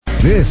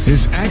This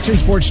is Action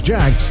Sports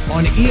Jax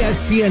on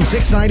ESPN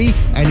 690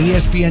 and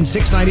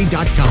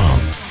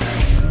ESPN690.com.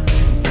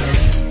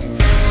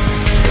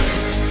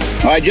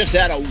 I just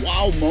had a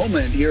wow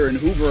moment here in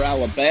Hoover,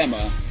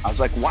 Alabama. I was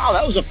like, wow,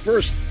 that was a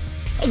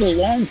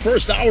long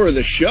first hour of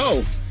the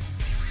show.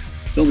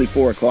 It's only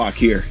 4 o'clock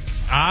here.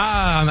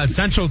 On that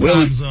central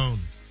time zone.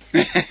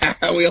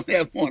 We only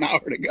have 1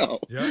 hour to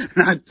go. Yep.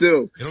 Not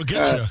 2. It'll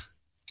get you.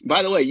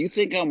 By the way, you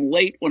think I'm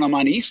late when I'm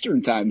on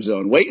Eastern time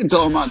zone. Wait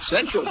until I'm on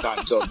Central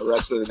time zone the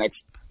rest of the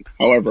next,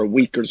 however,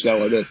 week or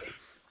so of this.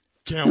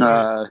 Can't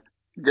wait.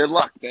 Good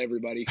luck to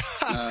everybody,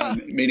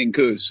 meaning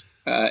Coos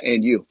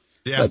and you.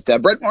 Yeah.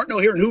 But Brett Martineau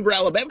here in Hoover,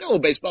 Alabama. Got a little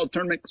baseball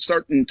tournament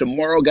starting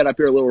tomorrow. Got up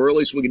here a little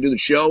early so we can do the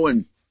show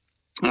and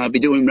be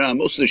doing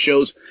most of the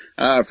shows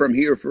from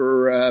here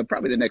for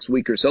probably the next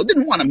week or so.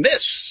 Didn't want to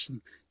miss.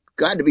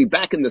 Glad to be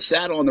back in the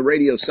saddle on the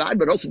radio side,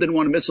 but also didn't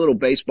want to miss a little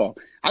baseball.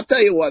 I'll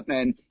tell you what,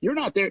 man, you're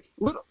not there.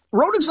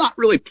 Rhoda's not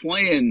really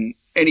playing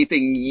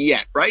anything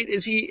yet, right?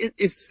 Is he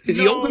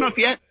old enough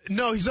yet?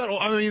 No, he's not.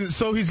 I mean,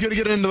 so he's gonna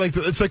get into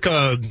it's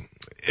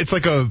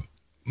like a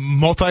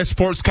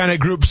multi-sports kind of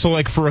group. So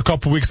like for a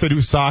couple weeks they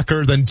do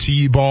soccer, then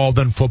t-ball,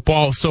 then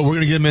football. So we're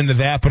gonna get him into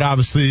that. But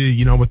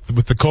obviously,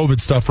 with the COVID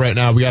stuff right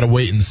now, we got to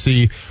wait and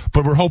see.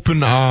 But we're hoping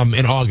in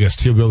August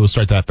he'll be able to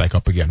start that back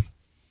up again.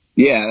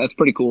 Yeah, that's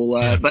pretty cool.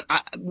 But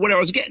what I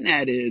was getting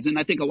at is, and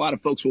I think a lot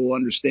of folks will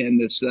understand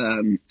this,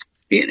 and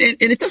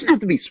it doesn't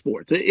have to be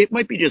sports. It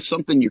might be just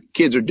something your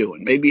kids are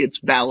doing. Maybe it's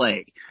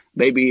ballet.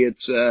 Maybe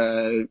it's,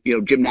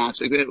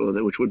 gymnastics,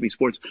 which would be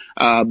sports.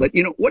 But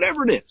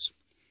whatever it is,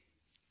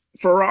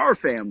 for our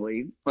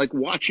family, like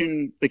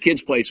watching the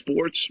kids play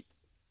sports,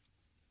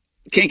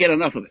 can't get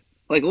enough of it.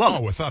 Like love it.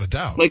 Oh, without a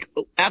doubt. Like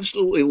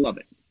absolutely love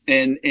it.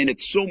 And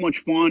it's so much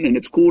fun and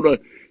it's cool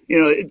to,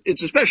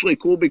 it's especially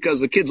cool because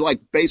the kids like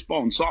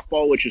baseball and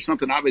softball, which is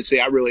something obviously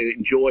I really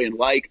enjoy and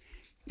like.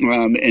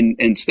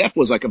 And Steph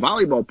was like a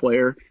volleyball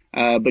player,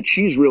 but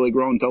she's really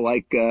grown to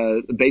like,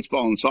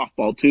 baseball and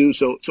softball too.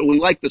 So we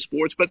like the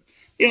sports, but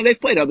they've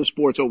played other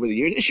sports over the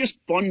years. It's just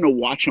fun to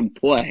watch them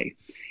play.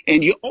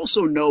 And you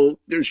also know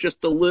there's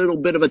just a little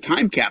bit of a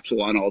time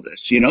capsule on all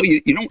this. You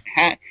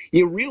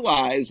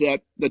realize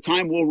that the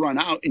time will run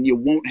out and you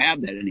won't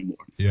have that anymore.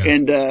 Yeah.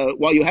 And,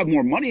 while you have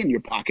more money in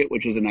your pocket,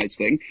 which is a nice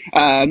thing,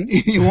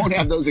 you won't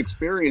have those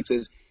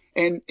experiences.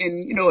 And,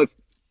 if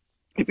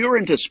you're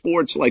into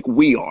sports like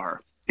we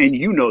are, and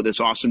you know this,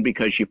 Austin,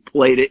 because you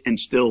played it and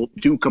still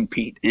do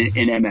compete in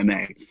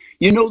MMA,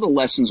 the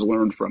lessons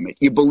learned from it.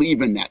 You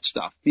believe in that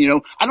stuff.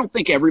 I don't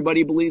think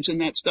everybody believes in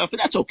that stuff, and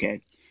that's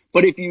okay.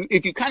 But if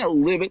you kind of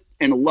live it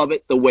and love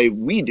it the way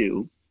we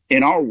do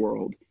in our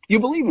world, you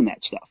believe in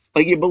that stuff.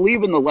 Like you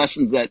believe in the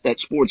lessons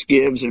that sports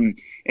gives and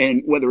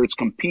whether it's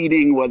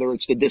competing, whether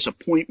it's the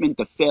disappointment,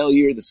 the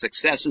failure, the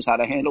successes, how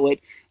to handle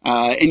it.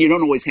 And you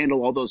don't always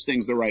handle all those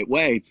things the right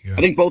way. Yeah.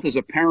 I think both as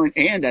a parent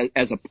and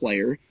as a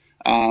player,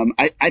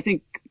 I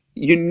think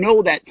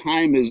that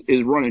time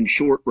is running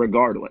short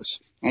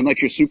regardless.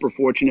 Unless you're super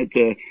fortunate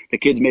to the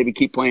kids maybe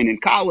keep playing in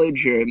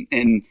college and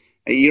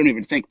you don't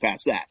even think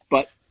past that.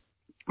 But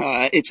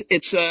I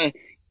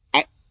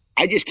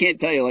just can't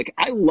tell you, like,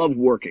 I love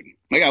working.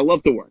 Like, I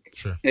love to work.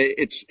 Sure.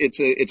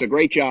 It's a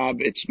great job.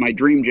 It's my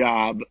dream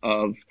job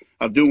of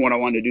doing what I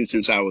wanted to do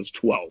since I was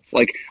 12.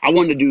 Like, I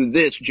wanted to do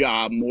this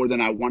job more than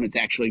I wanted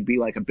to actually be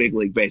like a big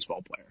league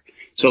baseball player.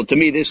 So to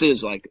me, this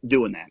is like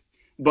doing that.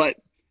 But,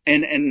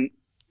 and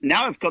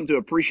now I've come to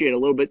appreciate a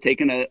little bit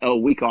taking a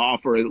week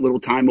off or a little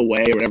time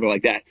away or whatever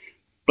like that.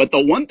 But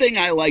the one thing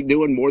I like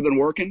doing more than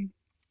working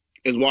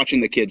is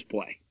watching the kids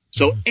play.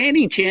 So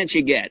any chance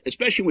you get,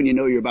 especially when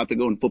you're about to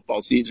go in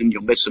football season,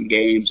 you'll miss some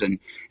games and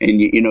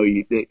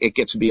it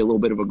gets to be a little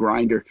bit of a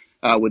grinder,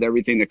 with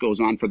everything that goes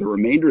on for the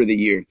remainder of the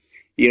year.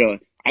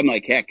 I'm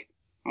like, heck,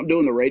 I'm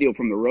doing the radio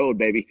from the road,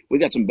 baby. We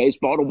got some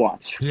baseball to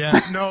watch.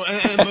 Yeah, no,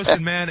 and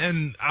listen, man,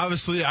 and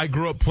obviously I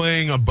grew up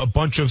playing a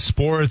bunch of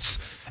sports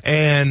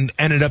and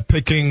ended up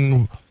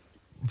picking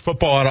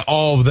football out of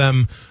all of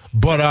them.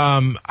 But,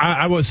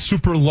 I was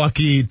super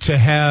lucky to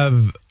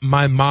have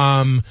my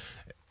mom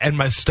and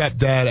my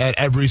stepdad at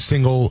every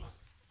single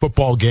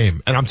football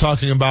game. And I'm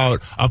talking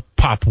about a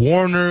Pop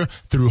Warner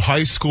through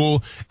high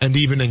school and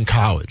even in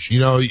college.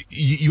 You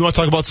want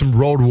to talk about some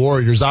road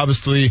warriors.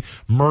 Obviously,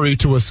 Murray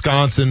to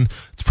Wisconsin,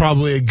 it's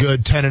probably a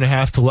good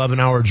 10.5 to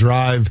 11-hour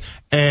drive.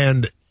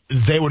 And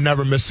they would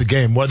never miss a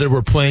game. Whether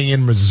we're playing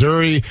in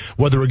Missouri,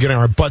 whether we're getting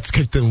our butts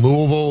kicked in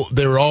Louisville,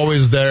 they were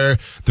always there.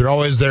 They're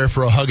always there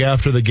for a hug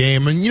after the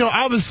game. And,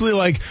 obviously,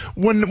 like,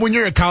 when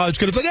you're a college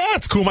kid, it's like,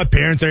 it's cool. My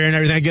parents are here and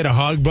everything. I get a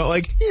hug. But,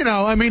 like,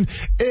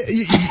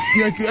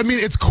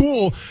 it's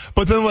cool.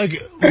 But then, like,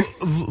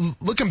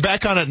 looking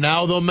back on it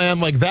now, though, man,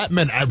 like, that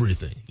meant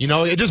everything.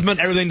 It just meant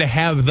everything to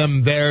have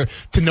them there,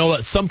 to know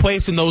that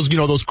someplace in those,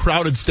 those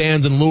crowded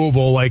stands in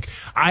Louisville, like,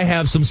 I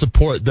have some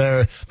support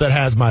there that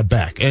has my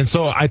back. And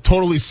so I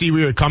totally see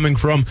where you're coming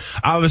from.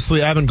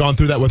 Obviously, I haven't gone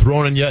through that with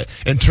Ronan yet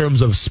in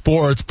terms of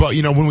sports, but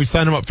when we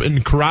signed him up in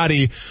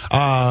karate,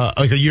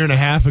 like a year and a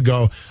half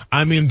ago,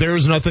 I mean,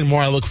 there's nothing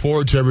more I look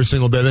forward to every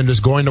single day than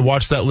just going to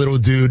watch that little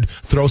dude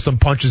throw some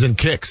punches and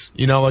kicks.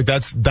 Like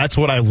that's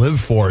what I live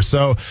for.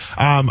 So,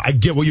 I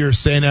get what you're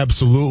saying,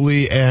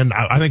 absolutely. And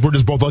I think we're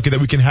just both lucky that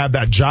we can have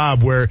that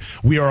job where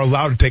we are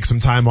allowed to take some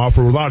time off,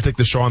 or we're allowed to take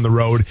the show on the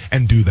road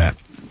and do that.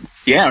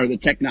 Yeah, or the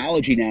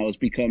technology now has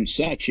become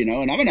such, and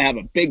I'm going to have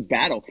a big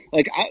battle.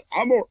 Like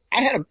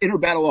I had an inner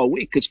battle all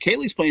week because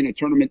Kaylee's playing a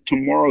tournament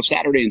tomorrow,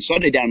 Saturday, and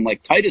Sunday down in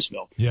like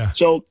Titusville. Yeah.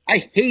 So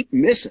I hate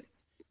missing.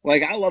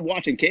 Like I love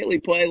watching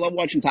Kaylee play, love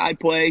watching Ty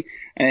play,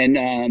 and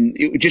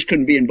it just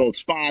couldn't be in both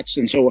spots.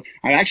 And so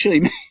I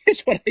actually,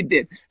 here's what I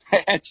did,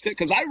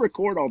 because I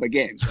record all the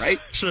games, right?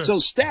 Sure. So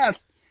Steph,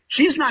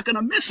 she's not going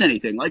to miss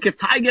anything. Like if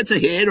Ty gets a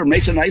hit or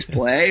makes a nice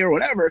play or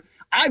whatever,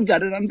 I've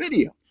got it on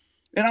video.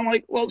 And I'm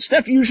like, well,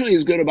 Steph usually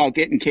is good about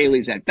getting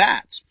Kaylee's at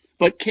bats,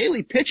 but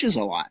Kaylee pitches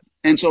a lot.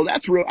 And so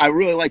that's real. I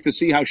really like to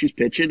see how she's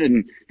pitching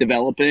and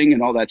developing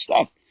and all that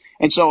stuff.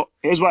 And so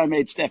here's what I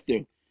made Steph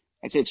do.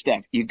 I said,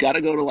 Steph, you got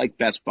to go to like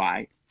Best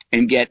Buy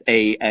and get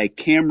a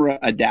camera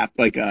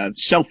like a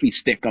selfie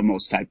stick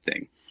almost type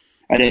thing,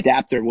 an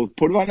adapter. We'll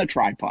put it on a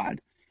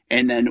tripod,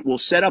 and then we'll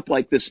set up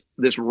like this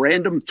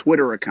random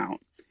Twitter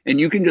account, and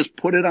you can just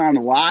put it on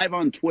live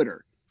on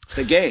Twitter,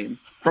 the game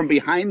from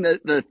behind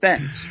the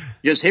fence.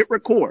 Just hit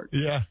record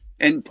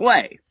and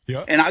play.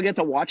 Yep. And I'll get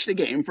to watch the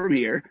game from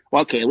here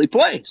while Kaylee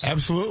plays.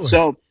 Absolutely.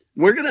 So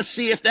we're going to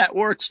see if that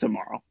works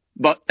tomorrow,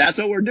 but that's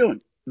what we're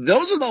doing.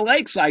 Those are the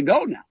lengths I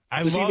go now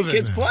to see the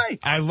kids play.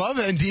 I love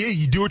it. And DA,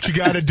 you do what you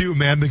got to do,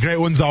 man. The great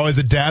ones always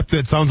adapt.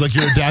 It sounds like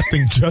you're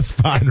adapting just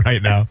fine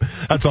right now.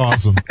 That's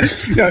awesome.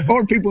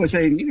 Or people are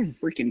saying, you're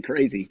freaking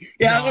crazy.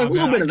 Yeah, a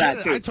little bit of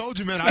that, too. I told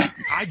you, man,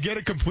 I get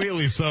it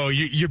completely. So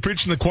you're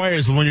preaching the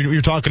choirs when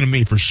you're talking to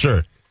me for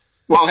sure.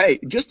 Well, hey,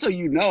 just so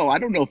you know, I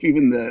don't know if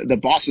even the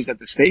bosses at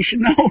the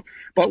station know,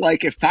 but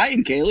like if Ty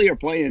and Kaylee are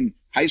playing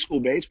high school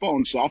baseball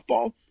and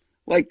softball,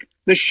 like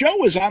the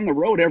show is on the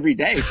road every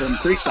day from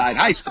Creekside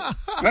High School.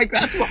 Like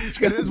that's what it's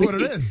going to be. It is what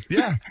it is.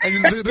 Yeah.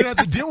 And they're going to have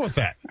to deal with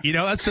that.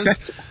 That's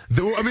just,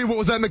 I mean, what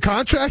was that in the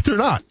contract or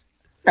not?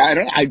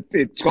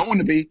 It's going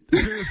to be.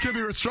 It's going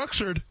to be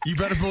restructured. You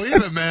better believe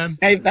it, man.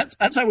 Hey, that's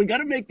why we got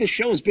to make this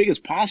show as big as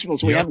possible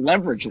so we have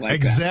leverage like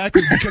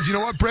exactly. That. Because you know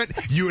what, Brent?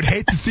 You would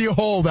hate to see a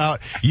holdout.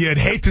 You'd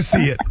hate to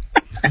see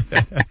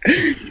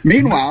it.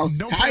 Meanwhile,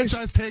 no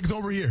franchise tags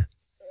over here.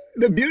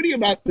 The beauty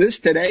about this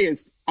today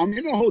is I'm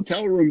in a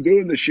hotel room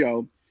doing the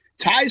show.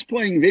 Ty's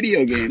playing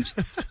video games,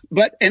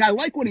 and I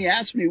like when he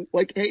asks me,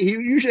 like, hey, he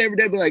usually every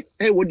day be like,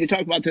 hey, what did you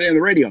talk about today on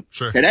the radio?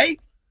 Sure. Today?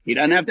 He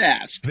doesn't have to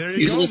ask. There you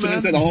He's go, listening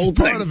man. to the whole He's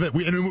thing. Part of it.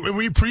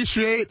 We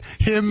appreciate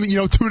him,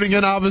 tuning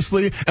in,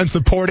 obviously, and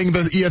supporting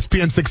the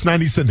ESPN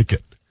 690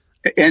 syndicate.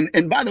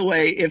 And by the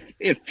way,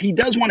 if he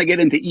does want to get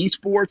into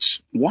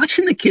esports,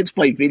 watching the kids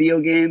play video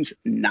games,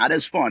 not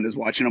as fun as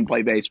watching them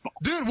play baseball.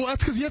 Dude, well,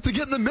 that's because you have to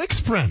get in the mix,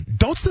 Brent.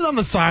 Don't sit on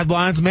the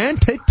sidelines, man.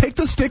 Take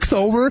the sticks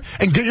over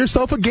and get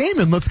yourself a game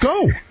and let's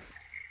go.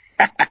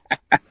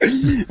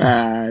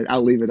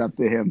 I'll leave it up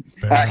to him.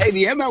 Hey,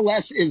 the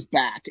MLS is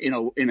back in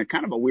a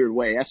kind of a weird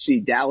way.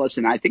 SC Dallas,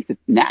 and I think the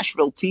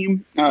Nashville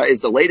team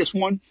is the latest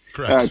one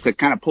to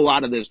kind of pull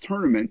out of this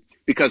tournament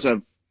because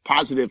of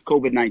positive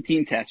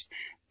COVID-19 tests.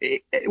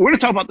 We're going to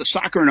talk about the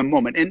soccer in a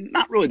moment, and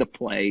not really the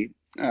play,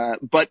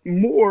 but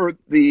more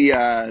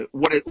the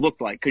what it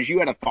looked like, because you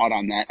had a thought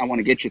on that. I want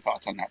to get your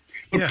thoughts on that.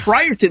 But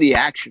prior to the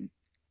action,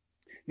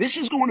 this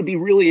is going to be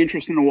really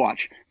interesting to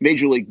watch.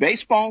 Major League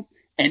Baseball,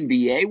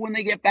 NBA when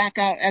they get back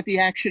out at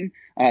the action,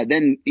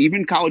 then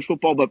even college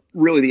football, but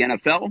really the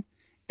NFL,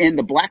 and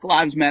the Black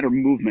Lives Matter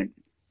movement.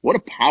 What a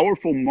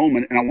powerful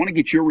moment, and I want to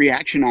get your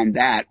reaction on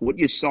that, what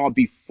you saw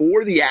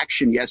before the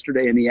action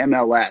yesterday in the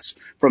MLS,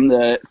 from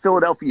the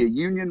Philadelphia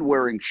Union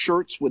wearing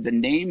shirts with the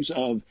names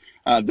of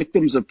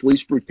victims of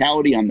police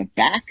brutality on the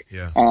back,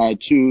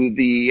 to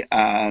the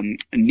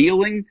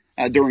kneeling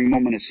during a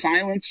moment of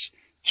silence,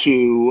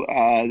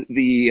 to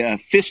the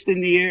fist in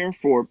the air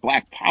for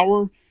Black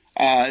Power,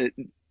 a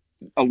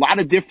lot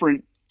of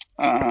different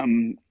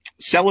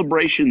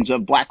celebrations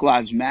of Black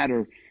Lives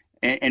Matter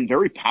and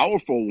very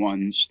powerful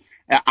ones.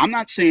 I'm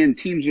not saying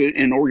teams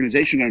and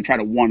organizations are going to try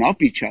to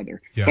one-up each other,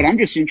 but I'm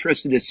just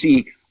interested to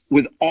see,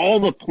 with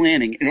all the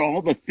planning and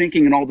all the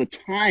thinking and all the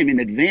time in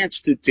advance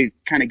to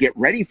kind of get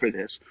ready for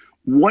this,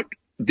 what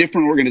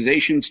different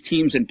organizations,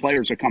 teams, and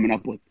players are coming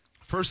up with.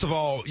 First of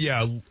all,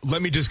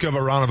 let me just give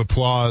a round of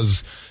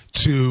applause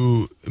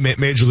to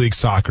Major League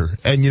Soccer.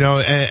 And,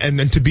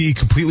 and to be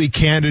completely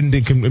candid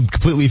and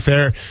completely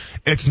fair,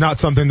 it's not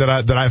something that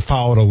I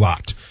followed a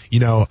lot.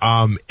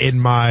 In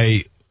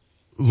my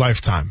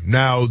lifetime.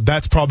 Now,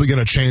 that's probably going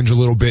to change a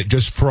little bit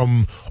just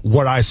from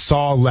what I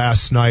saw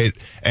last night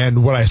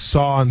and what I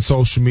saw on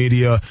social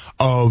media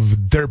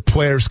of their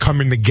players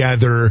coming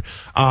together,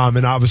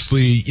 and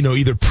obviously,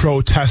 either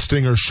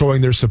protesting or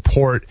showing their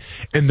support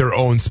in their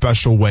own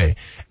special way.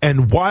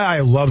 And why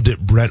I loved it,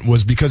 Brent,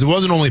 was because it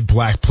wasn't only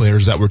black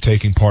players that were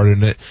taking part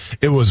in it.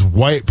 It was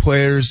white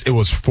players. It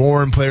was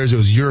foreign players. It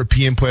was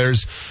European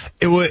players.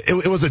 It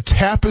was a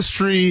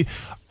tapestry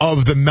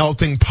of the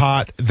melting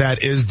pot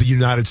that is the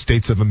United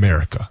States of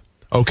America.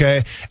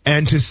 Okay.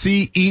 And to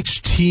see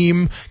each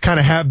team kind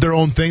of have their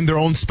own thing, their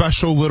own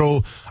special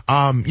little,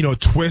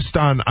 twist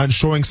on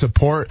showing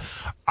support.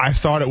 I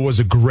thought it was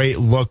a great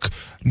look,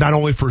 not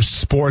only for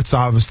sports,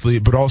 obviously,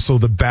 but also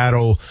the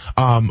battle,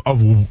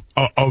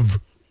 of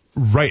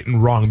right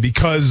and wrong,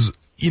 because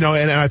and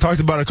I talked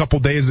about it a couple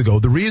days ago.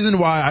 The reason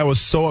why I was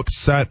so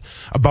upset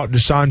about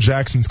Deshaun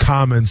Jackson's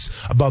comments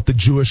about the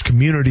Jewish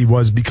community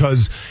was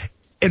because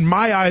in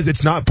my eyes,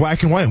 it's not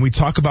black and white. And we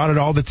talk about it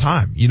all the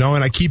time,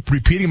 and I keep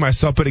repeating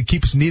myself, but it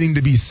keeps needing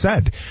to be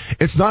said.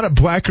 It's not a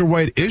black or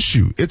white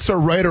issue. It's a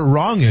right or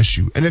wrong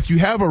issue. And if you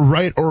have a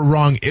right or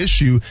wrong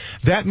issue,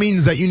 that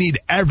means that you need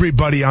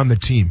everybody on the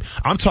team.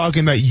 I'm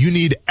talking that you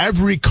need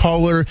every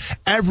color,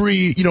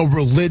 every,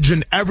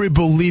 religion, every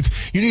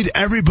belief. You need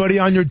everybody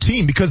on your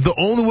team, because the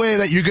only way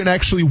that you're going to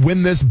actually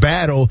win this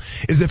battle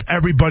is if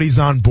everybody's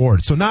on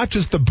board. So not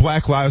just the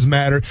Black Lives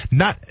Matter,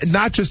 not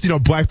just,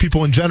 black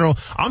people in general.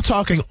 I'm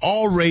talking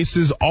all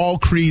races, all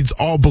creeds,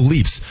 all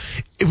beliefs.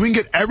 If we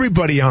can get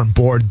everybody on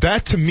board,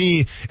 that to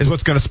me is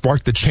what's going to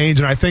spark the change.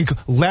 And I think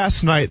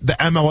last night the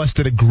MLS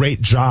did a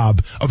great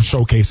job of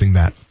showcasing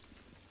that.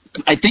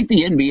 I think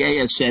the NBA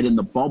has said in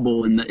the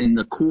bubble, in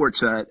the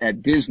courts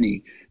at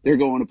Disney, they're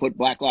going to put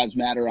Black Lives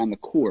Matter on the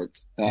court.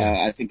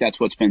 I think that's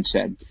what's been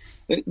said.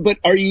 But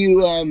are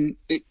you,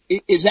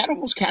 is that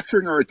almost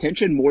capturing our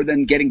attention more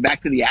than getting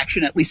back to the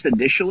action, at least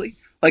initially?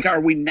 Like, are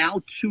we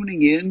now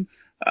tuning in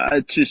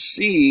to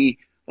see,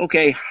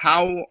 okay,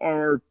 how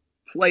are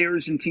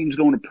players and teams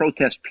going to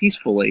protest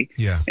peacefully?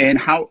 Yeah. And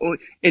how,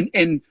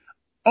 and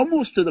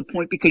almost to the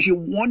point, because you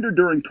wonder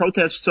during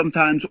protests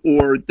sometimes,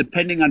 or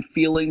depending on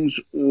feelings,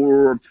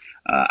 or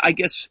I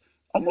guess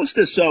almost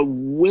this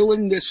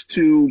willingness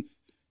to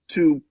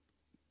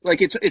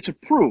like it's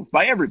approved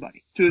by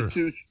everybody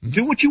to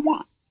do what you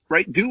want,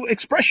 right?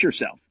 Express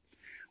yourself.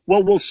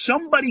 Well, will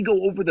somebody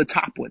go over the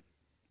top with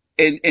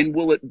it? And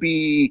will it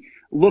be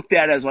looked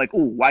at as like,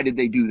 oh, why did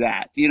they do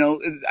that?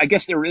 I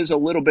guess there is a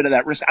little bit of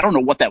that risk. I don't know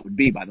what that would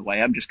be, by the way.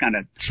 I'm just kind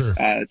of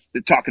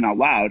talking out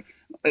loud.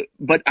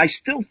 But I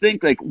still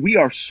think like we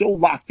are so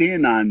locked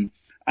in on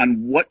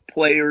what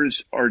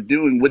players are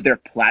doing with their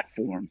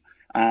platform,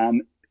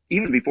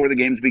 even before the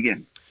games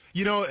begin.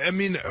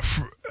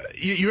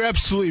 You're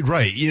absolutely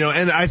right.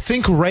 And I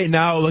think right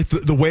now, like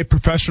the way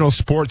professional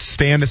sports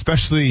stand,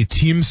 especially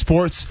team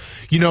sports,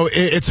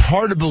 it's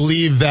hard to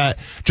believe that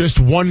just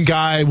one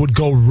guy would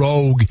go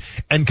rogue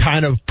and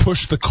kind of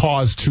push the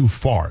cause too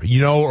far,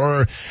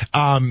 or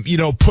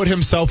put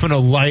himself in a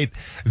light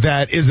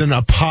that isn't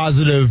a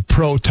positive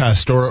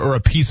protest or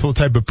a peaceful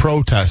type of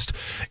protest.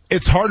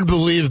 It's hard to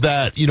believe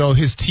that,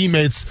 his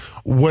teammates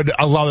would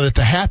allow that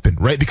to happen,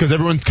 right? Because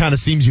everyone kind of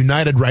seems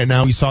united right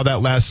now. We saw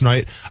that last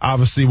night,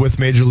 obviously, with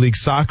Major League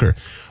Soccer.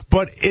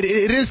 But it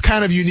is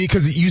kind of unique,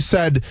 because you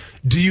said,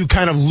 do you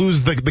kind of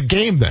lose the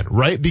game then,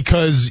 right?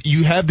 Because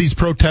you have these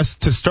protests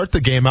to start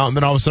the game out, and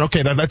then all of a sudden,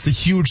 okay, that's a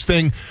huge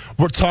thing.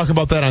 We're talking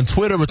about that on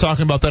Twitter. We're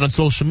talking about that on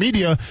social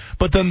media.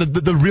 But then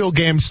the real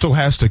game still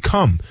has to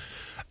come.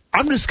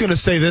 I'm just going to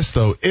say this,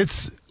 though.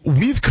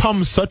 We've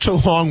come such a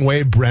long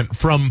way, Brent,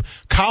 from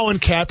Colin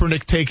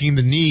Kaepernick taking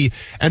the knee,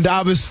 and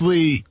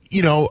obviously,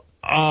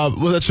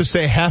 let's just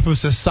say half of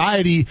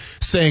society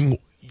saying,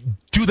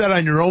 do that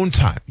on your own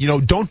time.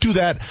 Don't do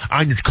that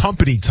on your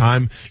company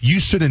time. You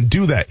shouldn't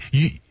do that.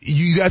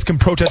 You guys can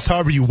protest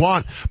however you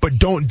want, but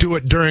don't do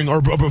it during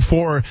or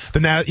before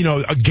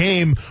a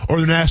game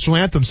or the national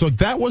anthem. So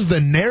that was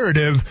the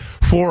narrative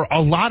for a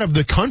lot of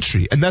the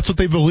country, and that's what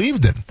they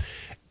believed in.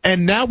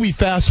 And now we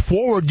fast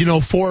forward,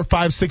 4,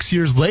 5, 6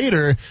 years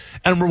later,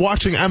 and we're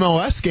watching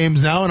MLS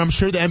games now, and I'm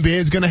sure the NBA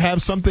is going to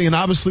have something, and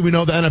obviously we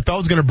know the NFL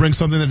is going to bring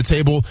something to the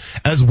table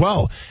as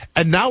well.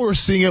 And now we're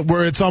seeing it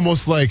where it's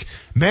almost like,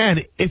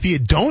 man, if you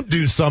don't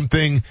do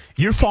something,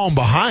 you're falling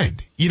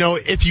behind.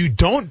 If you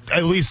don't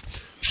at least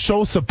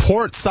show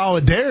support,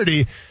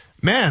 solidarity,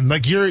 man,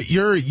 like you're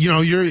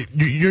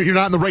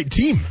not in the right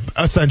team,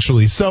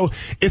 essentially. So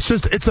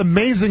it's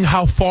amazing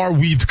how far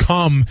we've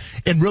come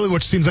in really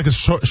what seems like a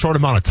short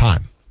amount of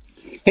time.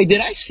 Hey, did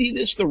I see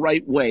this the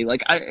right way?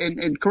 Like,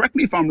 and correct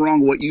me if I'm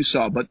wrong what you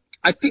saw, but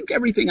I think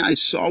everything I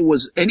saw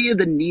was any of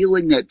the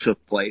kneeling that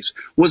took place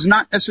was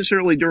not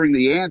necessarily during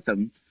the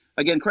anthem.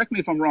 Again, correct me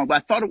if I'm wrong, but I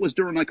thought it was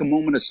during like a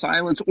moment of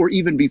silence, or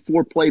even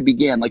before play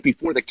began, like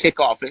before the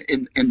kickoff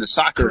in the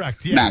soccer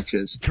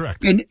matches.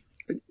 Correct. And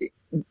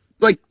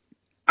like,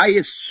 I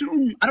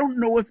assume, I don't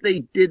know if they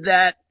did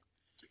that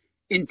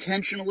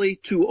intentionally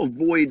to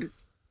avoid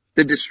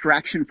the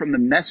distraction from the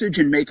message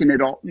and making it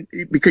all,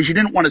 because you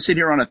didn't want to sit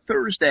here on a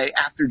Thursday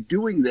after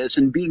doing this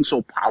and being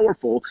so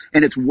powerful,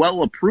 and it's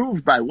well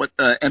approved by what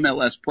the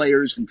MLS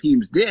players and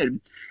teams did,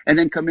 and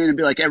then come in and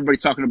be like,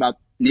 everybody's talking about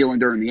kneeling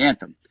during the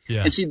anthem.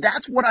 Yeah. And see,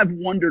 that's what I've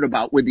wondered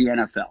about with the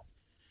NFL.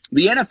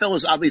 The NFL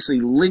is obviously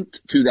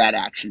linked to that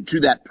action, to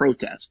that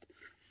protest.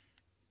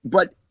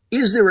 But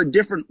is there a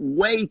different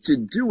way to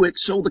do it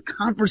so the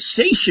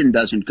conversation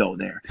doesn't go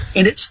there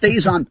and it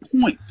stays on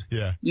point?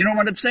 Yeah. You know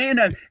what I'm saying?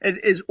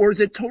 Or is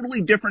it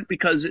totally different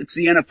because it's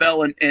the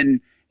NFL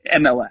and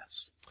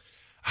MLS?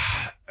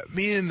 I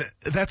mean,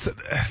 that's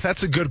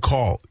a good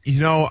call.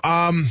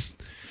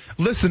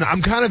 Listen,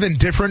 I'm kind of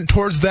indifferent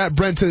towards that,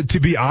 Brent, to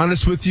be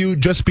honest with you,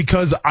 just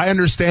because I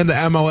understand the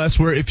MLS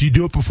where if you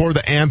do it before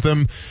the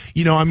anthem,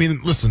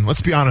 listen,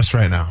 let's be honest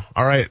right now.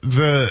 All right.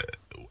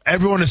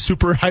 Everyone is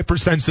super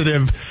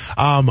hypersensitive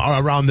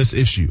around this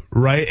issue,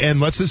 right? And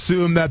let's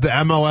assume that the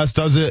MLS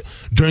does it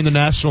during the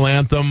national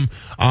anthem.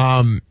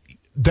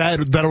 That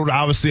would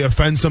obviously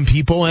offend some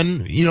people,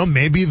 and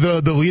maybe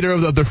the leader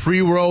of the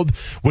free world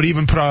would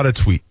even put out a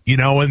tweet,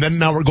 and then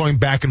now we're going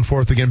back and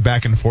forth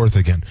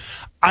again.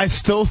 I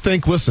still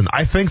think,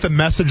 I think the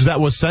message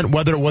that was sent,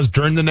 whether it was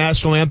during the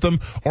national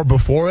anthem or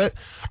before it,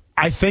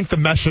 I think the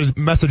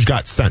message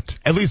got sent.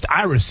 At least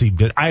I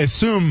received it. I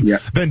assume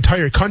the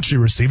entire country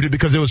received it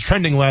because it was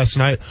trending last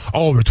night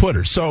all over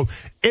Twitter. So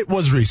it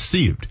was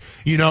received,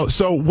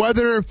 So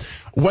whether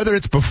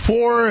it's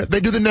before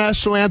they do the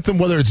national anthem,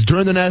 whether it's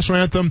during the national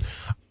anthem,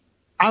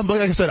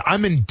 like I said,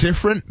 I'm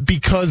indifferent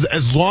because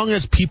as long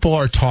as people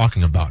are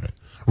talking about it,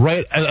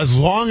 right? As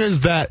long as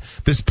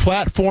this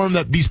platform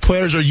that these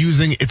players are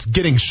using, it's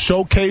getting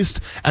showcased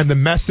and the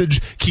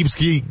message keeps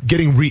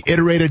getting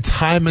reiterated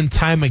time and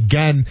time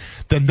again,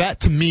 then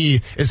that to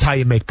me is how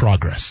you make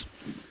progress.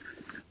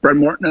 Brent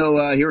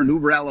Martineau here in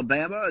Hoover,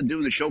 Alabama,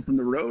 doing the show from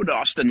the road.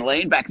 Austin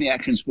Lane back in the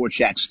Action Sports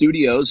Jax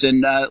studios.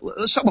 And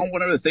let's talk about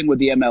one other thing with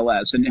the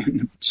MLS.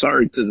 And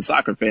sorry to the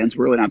soccer fans,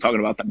 we're really not talking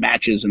about the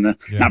matches and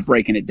not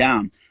breaking it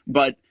down.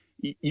 But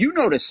you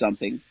noticed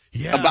something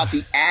about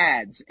the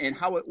ads and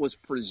how it was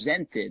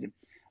presented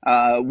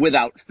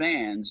without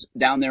fans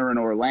down there in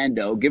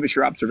Orlando. Give us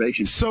your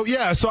observations. So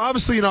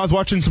obviously, I was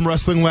watching some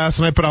wrestling last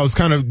night, but I was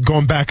kind of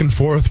going back and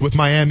forth with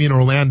Miami and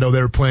Orlando.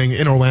 They were playing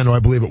in Orlando, I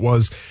believe it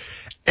was.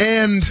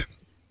 And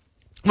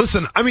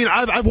listen, I mean,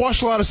 I've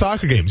watched a lot of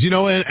soccer games,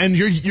 and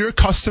you're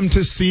accustomed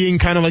to seeing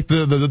kind of like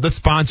the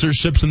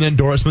sponsorships and the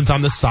endorsements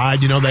on the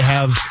side. They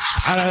have,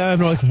 I don't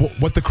know like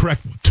what the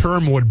correct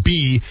term would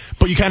be,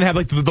 but you kind of have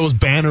like those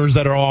banners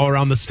that are all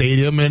around the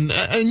stadium, and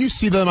you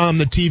see them on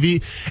the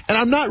TV. And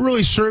I'm not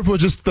really sure if it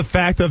was just the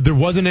fact that there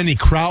wasn't any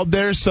crowd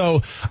there.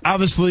 So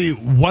obviously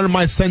one of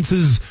my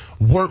senses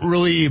weren't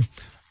really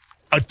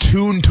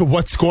attuned to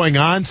what's going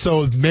on,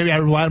 so maybe I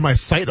rely on my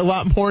sight a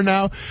lot more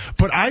now.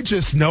 But I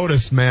just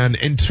noticed, man,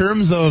 in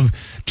terms of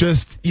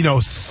just,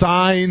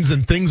 signs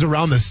and things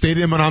around the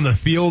stadium and on the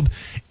field,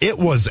 it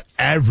was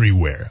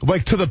everywhere.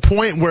 Like to the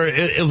point where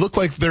it looked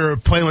like they're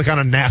playing like on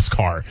a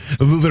NASCAR,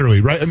 literally,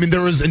 right? I mean,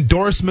 there was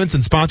endorsements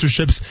and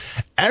sponsorships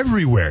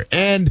everywhere.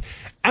 And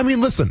I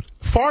mean, listen,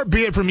 far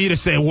be it from me to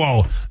say,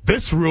 whoa,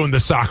 this ruined the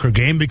soccer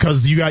game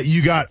because you got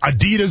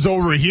Adidas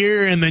over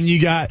here and then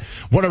you got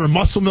whatever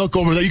Muscle Milk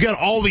over there. You got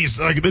all these,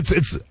 like,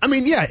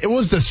 it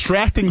was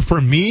distracting for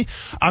me.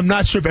 I'm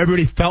not sure if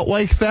everybody felt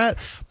like that,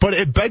 but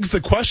it begs the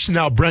question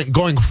now, Brent,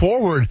 going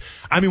forward.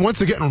 I mean,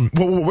 once again,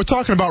 we're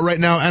talking about right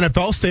now,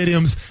 NFL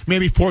stadiums,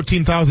 maybe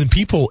 14,000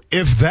 people,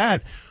 if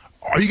that.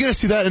 Are you going to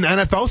see that in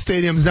NFL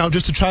stadiums now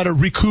just to try to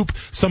recoup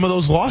some of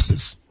those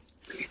losses?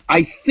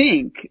 I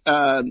think,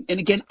 and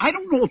again, I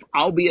don't know if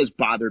I'll be as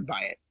bothered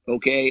by it.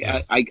 Okay.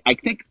 Yeah. I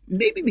think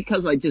maybe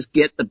because I just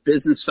get the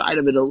business side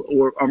of it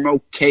or I'm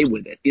okay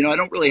with it. I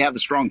don't really have a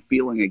strong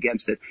feeling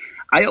against it.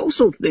 I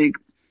also think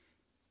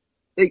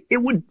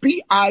it would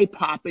be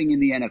eye-popping in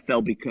the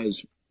NFL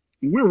because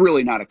we're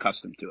really not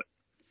accustomed to it.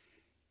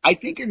 I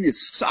think in the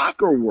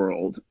soccer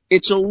world,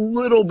 it's a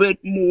little bit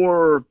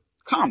more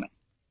common.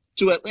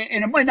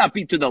 And it might not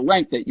be to the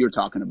length that you're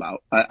talking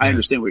about. I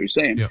understand what you're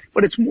saying,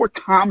 but it's more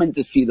common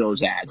to see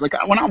those ads. Like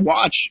when I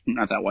watch,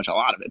 not that I watch a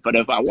lot of it, but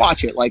if I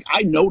watch it, like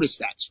I notice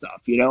that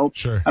stuff,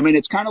 Sure. I mean,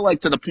 it's kind of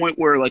like to the point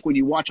where like when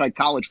you watch like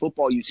college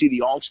football, you see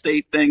the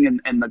All-State thing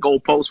and the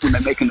goalpost when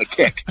they're making the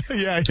kick, and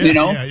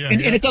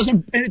it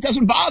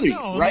doesn't bother you,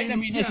 right? I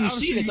mean, if you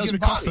see it doesn't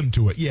get accustomed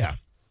to it. Yeah.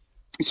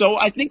 So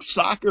I think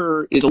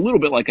soccer is a little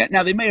bit like that.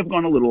 Now, they may have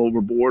gone a little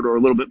overboard or a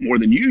little bit more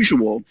than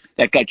usual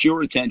that got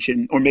your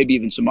attention or maybe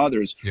even some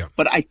others. Yeah.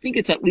 But I think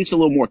it's at least a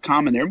little more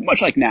common there, much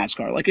like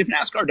NASCAR. Like if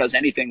NASCAR does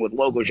anything with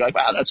logos, you're like,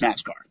 wow, that's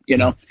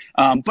NASCAR,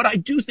 But I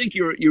do think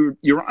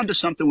you're onto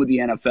something with the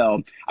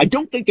NFL. I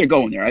don't think they're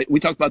going there.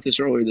 We talked about this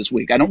earlier this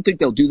week. I don't think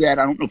they'll do that.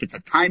 I don't know if it's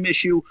a time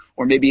issue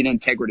or maybe an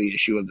integrity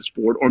issue of the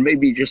sport or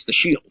maybe just the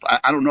shield.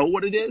 I don't know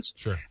what it is.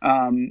 Sure.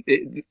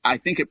 I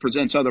think it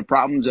presents other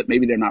problems that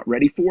maybe they're not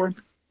ready for.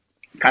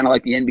 Kind of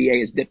like the NBA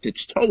has dipped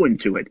its toe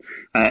into it,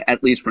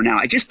 at least for now.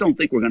 I just don't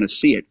think we're going to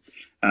see it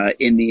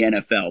in the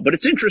NFL. But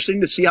it's interesting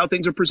to see how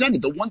things are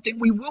presented. The one thing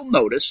we will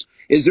notice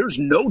is there's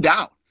no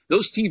doubt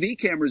those TV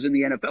cameras in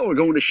the NFL are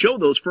going to show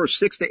those first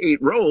 6 to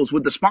 8 rows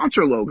with the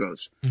sponsor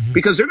logos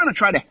because they're going to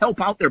try to help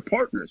out their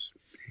partners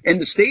in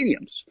the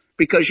stadiums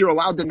because you're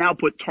allowed to now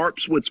put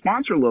tarps with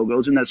sponsor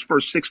logos in those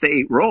first 6 to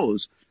 8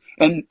 rows.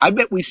 And I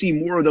bet we see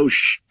more of those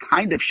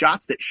kind of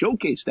shots that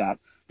showcase that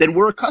than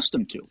we're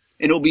accustomed to.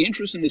 And it'll be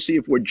interesting to see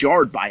if we're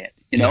jarred by it,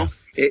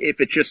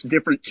 if it's just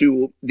different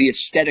to the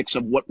aesthetics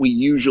of what we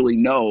usually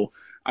know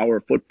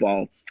our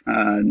football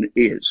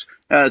is.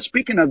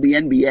 Speaking of the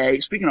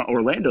NBA, speaking of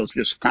Orlando's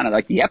just kind of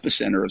like the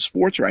epicenter of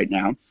sports right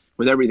now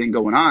with everything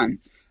going on.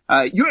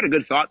 You had a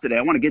good thought today.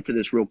 I want to get to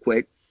this real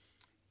quick.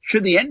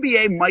 Should the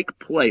NBA mic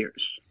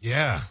players?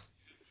 Yeah.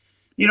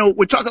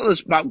 We're talking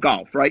about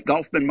golf, right?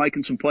 Golf's been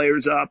micing some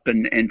players up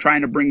and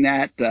trying to bring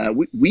that.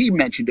 We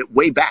mentioned it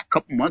way back, a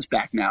couple months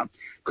back now.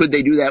 Could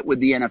they do that with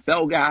the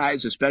NFL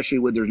guys, especially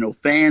when there's no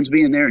fans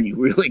being there and you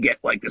really get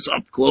like this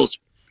up close,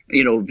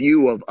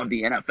 view of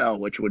the NFL,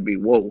 which would be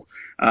whoa.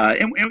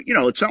 And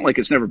it's not like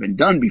it's never been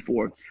done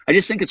before. I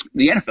just think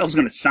the NFL is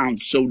going to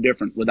sound so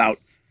different without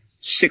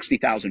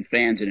 60,000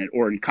 fans in it,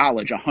 or in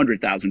college,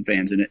 100,000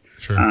 fans in it.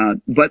 Sure.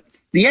 But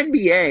the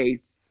NBA,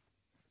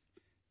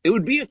 it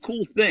would be a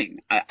cool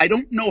thing. I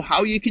don't know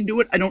how you can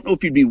do it. I don't know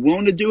if you'd be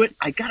willing to do it.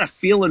 I got a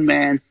feeling,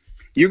 man,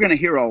 you're going to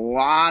hear a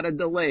lot of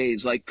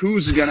delays. Like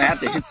Kuz is going to have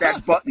to hit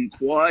that button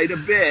quite a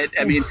bit.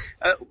 I mean,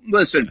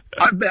 listen,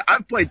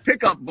 I've played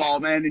pickup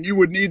ball, man, and you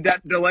would need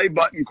that delay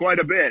button quite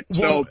a bit.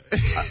 Well,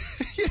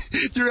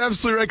 you're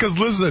absolutely right. Because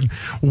listen,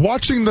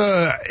 watching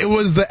it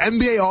was the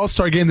NBA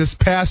All-Star game this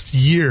past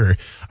year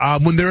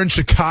when they're in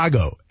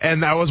Chicago,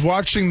 and I was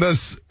watching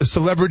this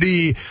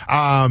celebrity,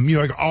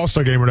 like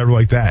All-Star game or whatever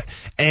like that.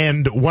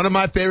 And one of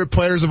my favorite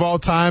players of all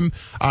time,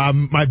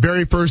 my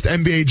very first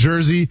NBA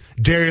jersey,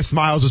 Darius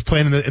Miles, was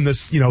playing in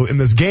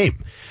this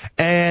game.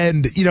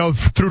 And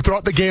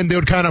throughout the game, they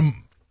would kind of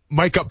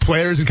mic up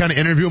players and kind of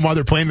interview them while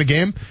they're playing the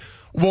game.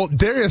 Well,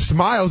 Darius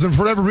Miles, and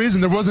for whatever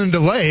reason, there wasn't a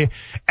delay,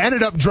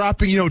 ended up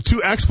dropping,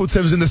 2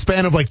 expletives in the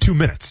span of like 2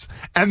 minutes.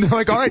 And they're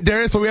like, all right,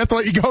 Darius, well, we have to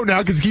let you go now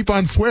because you keep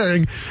on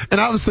swearing.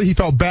 And obviously he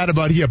felt bad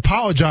about it. He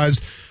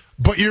apologized.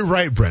 But you're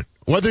right, Brent.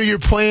 Whether you're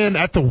playing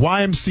at the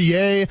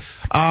YMCA,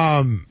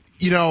 on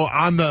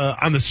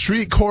the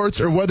street courts,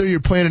 or whether you're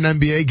playing an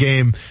NBA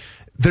game,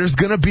 there's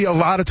going to be a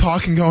lot of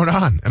talking going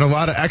on and a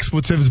lot of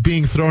expletives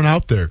being thrown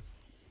out there.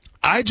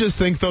 I just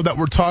think, though, that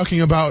we're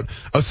talking about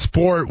a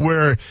sport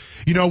where,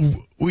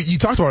 you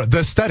talked about it,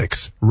 the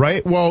aesthetics,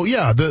 right? Well,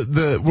 yeah,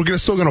 we're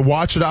still going to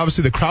watch it.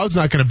 Obviously, the crowd's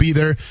not going to be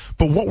there.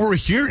 But what we're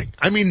hearing,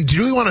 I mean, do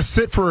you really want to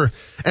sit for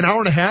an hour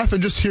and a half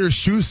and just hear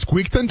shoes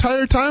squeak the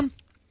entire time?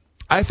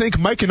 I think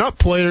miking up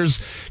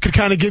players could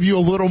kind of give you a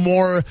little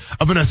more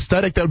of an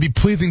aesthetic that would be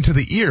pleasing to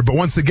the ear. But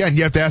once again,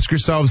 you have to ask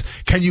yourselves,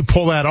 can you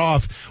pull that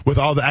off with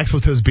all the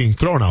expletives being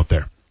thrown out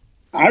there?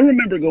 I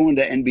remember going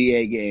to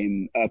NBA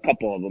game, a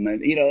couple of them,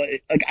 and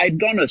like I'd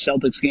gone to a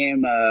Celtics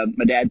game.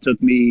 My dad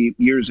took me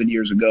years and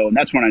years ago, and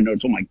that's when I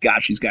noticed, oh my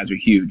gosh, these guys are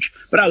huge.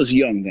 But I was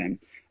young then.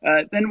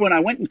 Then when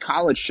I went in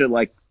college to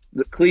like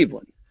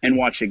Cleveland and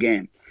watched a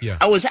game, yeah,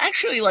 I was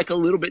actually like a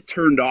little bit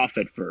turned off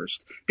at first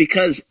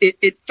because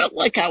it felt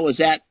like I was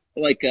at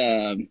like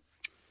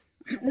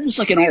almost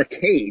like an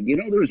arcade.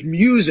 There was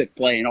music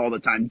playing all the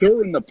time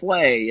during the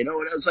play. And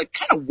it was like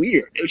kind of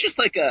weird. It was just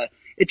like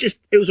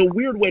it was a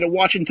weird way to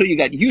watch until you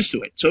got used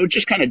to it. So it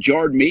just kind of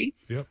jarred me.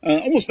 Yep.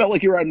 Almost felt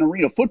like you were at an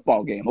arena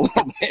football game a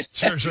little bit.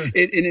 Sure.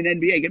 in an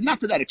NBA game.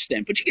 Not to that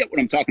extent, but you get what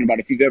I'm talking about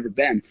if you've ever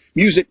been.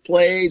 Music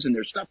plays and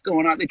there's stuff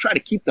going on. They try to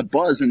keep the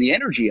buzz and the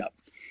energy up.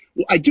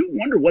 Well, I do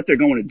wonder what they're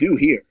going to do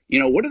here.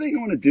 What are they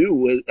going to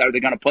do? Are they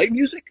going to play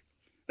music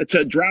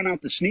to drown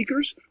out the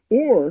sneakers?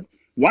 Or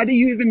why do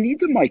you even need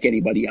to mic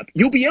anybody up?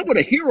 You'll be able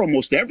to hear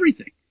almost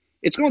everything.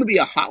 It's going to be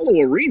a hollow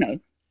arena,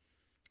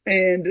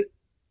 and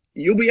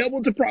you'll be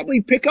able to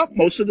probably pick up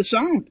most of the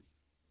sound.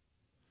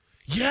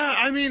 Yeah,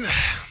 I mean,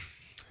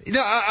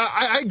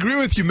 I agree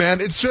with you,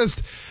 man. It's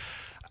just,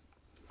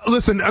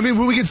 listen, I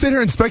mean, we can sit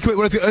here and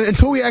speculate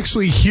until we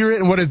actually hear it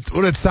and what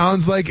it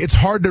sounds like. It's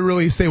hard to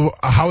really say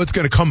how it's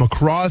going to come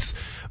across.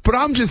 But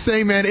I'm just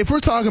saying, man, if we're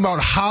talking about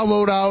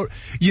hollowed out,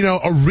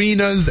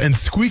 arenas and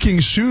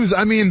squeaking shoes,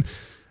 I mean,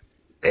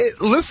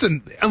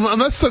 listen,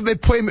 unless they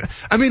play,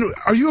 I mean,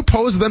 are you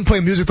opposed to them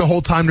playing music the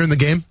whole time during the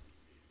game,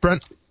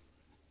 Brent?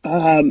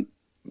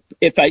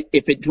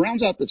 If it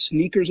drowns out the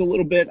sneakers a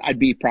little bit, I'd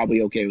be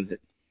probably okay with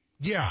it.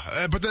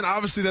 Yeah, but then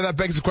obviously that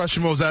begs the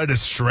question, well, is that a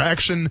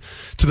distraction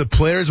to the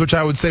players, which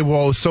I would say,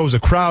 well, so is a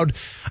crowd.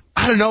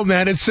 I don't know,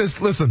 man. It's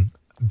just, listen,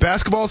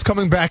 basketball is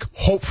coming back.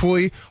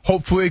 Hopefully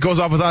it goes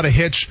off without a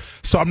hitch.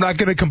 So I'm not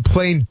going to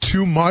complain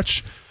too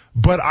much,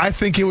 but I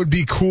think it would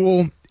be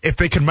cool if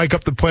they can mic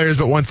up the players.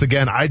 But once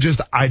again,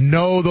 I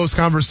know those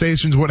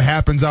conversations, what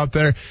happens out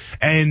there,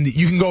 and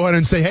you can go ahead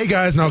and say, hey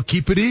guys, now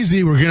keep it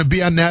easy. We're going to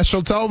be on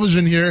national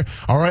television here.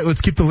 All right, let's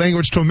keep the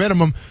language to a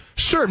minimum.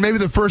 Sure, maybe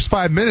the first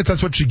 5 minutes,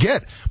 that's what you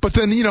get. But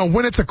then,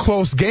 when it's a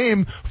close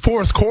game,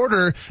 fourth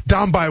quarter,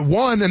 down by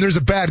 1, and there's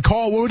a bad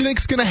call, what do you think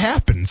is going to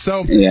happen?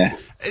 So yeah,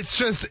 it's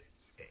just,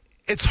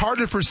 it's hard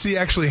to foresee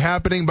actually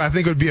happening, but I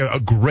think it would be a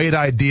great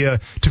idea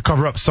to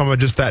cover up some of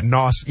just that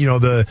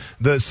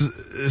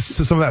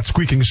some of that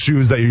squeaking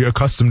shoes that you're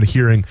accustomed to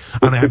hearing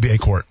on an NBA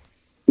court.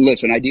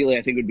 Listen, ideally,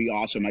 I think it would be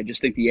awesome. I just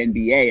think the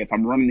NBA, if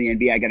I'm running the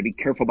NBA, I got to be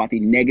careful about the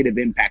negative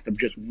impact of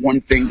just one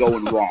thing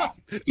going wrong.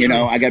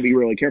 I got to be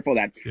really careful of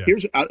that. Yeah.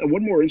 Here's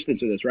one more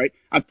instance of this, right?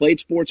 I've played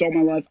sports all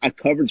my life. I've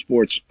covered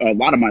sports a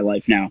lot of my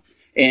life now.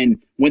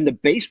 And when the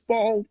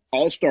baseball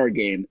all-star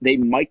game, they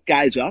mic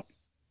guys up,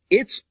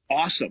 it's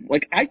awesome.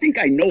 Like, I think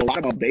I know a lot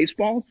about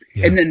baseball,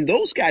 and then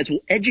those guys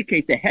will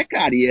educate the heck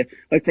out of you,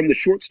 like from the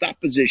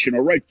shortstop position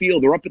or right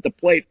field or up at the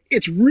plate.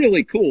 It's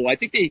really cool. I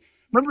think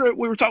remember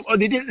we were talking,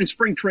 they did it in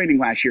spring training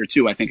last year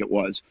too, I think it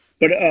was.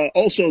 But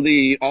also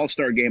the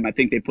all-star game, I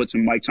think they put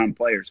some mics on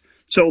players.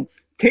 So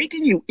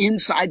taking you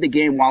inside the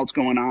game while it's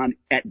going on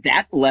at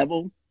that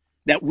level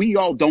that we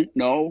all don't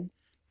know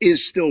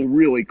is still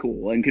really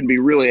cool and can be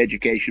really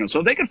educational. So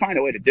if they can find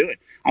a way to do it,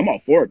 I'm all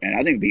for it, man. I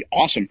think it'd be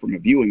awesome from a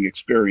viewing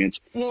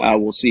experience.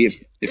 We'll see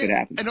if it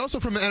happens. And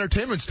also from an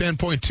entertainment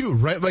standpoint too,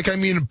 right? Like, I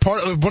mean,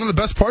 one of the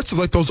best parts of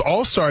like those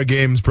all-star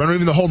games, Brent, or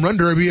even the home run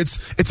derby,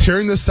 it's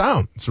hearing the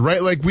sounds,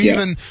 right? Like we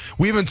even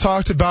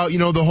talked about,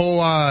 the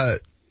whole,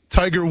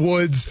 Tiger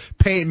Woods,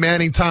 Peyton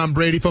Manning, Tom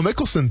Brady, Phil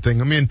Mickelson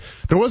thing. I mean,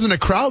 there wasn't a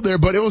crowd there,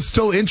 but it was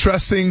still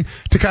interesting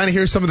to kind of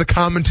hear some of the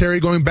commentary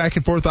going back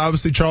and forth.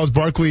 Obviously, Charles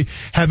Barkley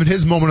having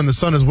his moment in the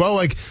sun as well.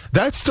 Like,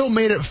 that still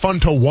made it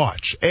fun to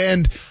watch.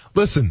 And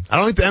listen, I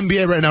don't think the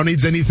NBA right now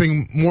needs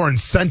anything more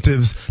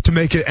incentives to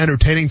make it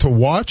entertaining to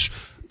watch,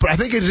 but I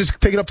think it just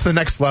take it up to the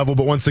next level.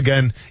 But once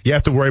again, you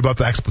have to worry about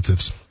the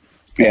expletives.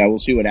 Yeah, we'll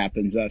see what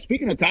happens.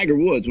 Speaking of Tiger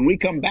Woods, when we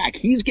come back,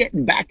 he's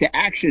getting back to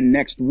action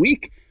next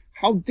week.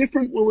 How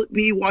different will it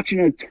be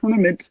watching a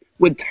tournament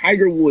with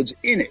Tiger Woods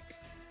in it?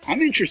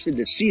 I'm interested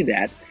to see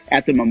that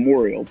at the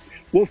Memorial.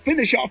 We'll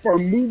finish off our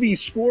movie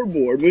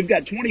scoreboard. We've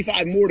got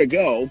 25 more to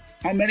go.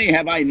 How many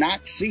have I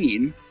not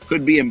seen?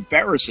 Could be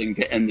embarrassing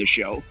to end the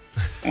show.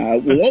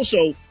 We'll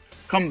also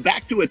come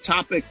back to a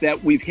topic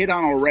that we've hit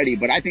on already,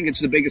 but I think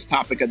it's the biggest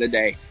topic of the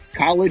day.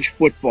 College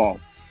football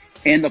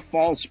and the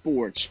fall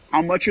sports.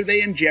 How much are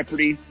they in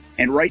jeopardy?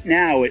 And right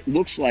now, it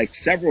looks like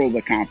several of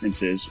the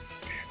conferences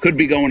could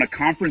be going to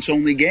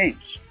conference-only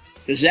games.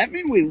 Does that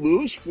mean we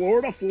lose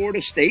Florida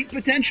State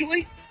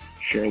potentially?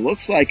 Sure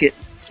looks like it.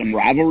 Some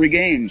rivalry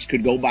games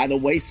could go by the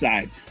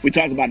wayside. We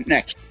talk about it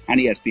next on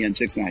ESPN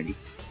 690.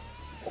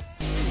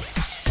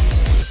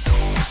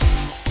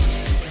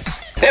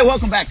 Hey,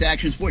 welcome back to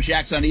Action Sports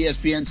Jacks on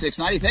ESPN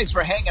 690. Thanks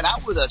for hanging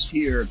out with us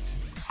here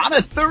on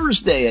a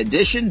Thursday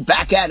edition.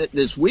 Back at it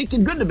this week,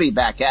 and good to be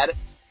back at it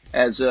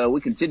as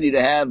we continue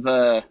to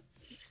have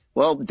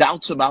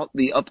doubts about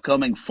the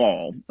upcoming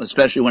fall,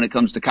 especially when it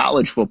comes to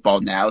college football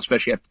now,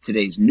 especially after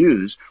today's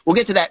news. We'll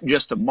get to that in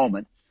just a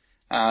moment.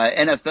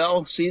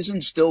 NFL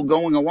season still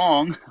going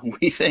along,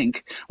 we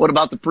think. What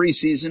about the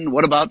preseason?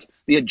 What about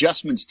the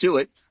adjustments to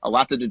it? A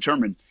lot to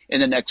determine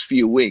in the next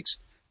few weeks.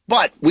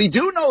 But we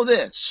do know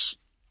this.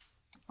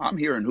 I'm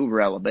here in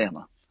Hoover,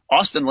 Alabama.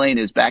 Austin Lane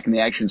is back in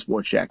the Action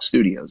Sports Shack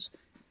studios.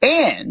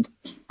 And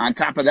on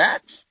top of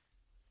that,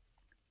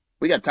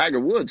 we got Tiger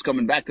Woods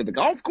coming back to the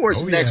golf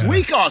course next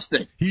week,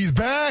 Austin. He's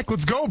back.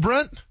 Let's go,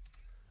 Brent.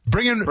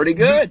 Pretty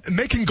good.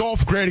 Making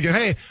golf great again.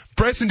 Hey,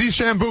 Bryson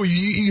DeChambeau,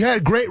 you had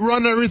a great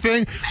run and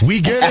everything.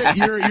 We get it.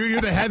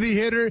 You're the heavy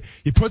hitter.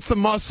 You put some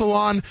muscle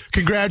on.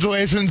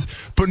 Congratulations.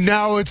 But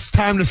now it's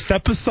time to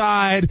step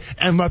aside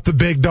and let the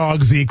big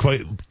dogs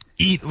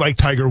eat like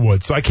Tiger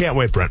Woods. So I can't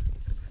wait, Brent.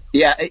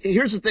 Yeah,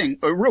 here's the thing,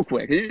 real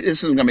quick. This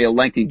is going to be a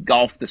lengthy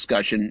golf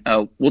discussion.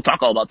 We'll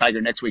talk all about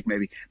Tiger next week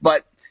maybe.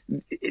 But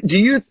do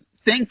you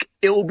think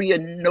it will be a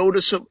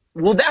noticeable?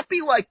 Will that be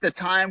like the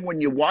time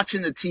when you're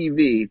watching the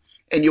TV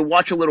and you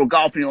watch a little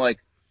golf and you're like,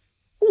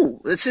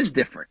 ooh, this is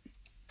different.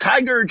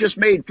 Tiger just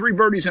made 3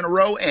 birdies in a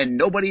row and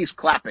nobody's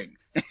clapping.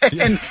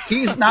 And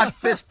he's not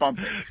fist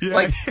pumping. Yeah.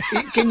 Like,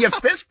 can you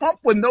fist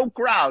pump with no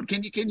crowd?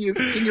 Can you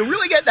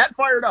really get that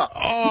fired up?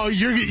 Oh,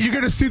 you're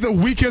gonna see the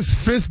weakest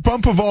fist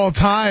bump of all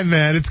time,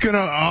 man. It's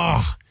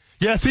gonna,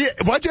 yeah. See,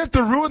 why'd you have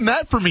to ruin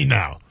that for me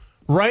now?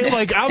 Right?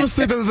 Like,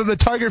 obviously the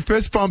Tiger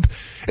fist bump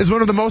is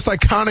one of the most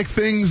iconic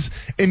things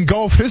in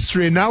golf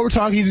history. And now we're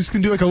talking he's just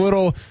gonna do like a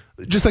little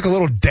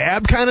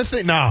dab kind of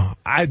thing. No,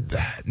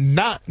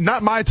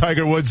 not my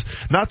Tiger Woods,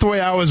 not the way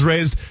I was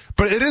raised.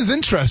 But it is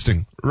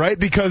interesting, right?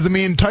 Because, I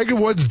mean, Tiger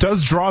Woods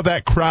does draw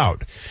that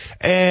crowd.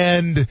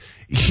 And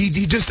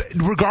he just,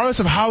 regardless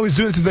of how he's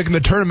doing, it seems like in the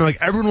tournament,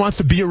 like everyone wants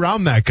to be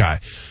around that guy.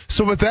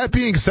 So with that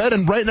being said,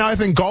 and right now I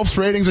think golf's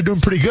ratings are doing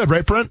pretty good,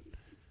 right, Brent?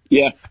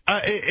 Yeah.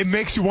 It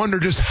makes you wonder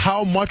just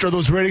how much are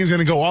those ratings going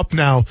to go up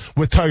now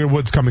with Tiger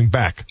Woods coming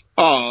back?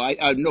 Oh,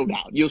 no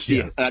doubt. You'll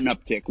see an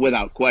uptick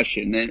without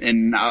question.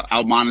 And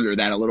I'll monitor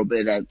that a little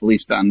bit, at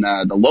least on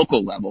the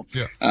local level,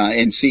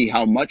 and see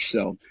how much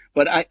so.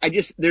 But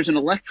there's an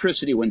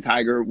electricity when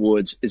Tiger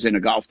Woods is in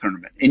a golf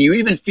tournament. And you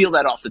even feel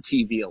that off the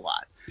TV a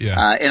lot. Yeah.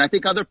 And I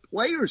think other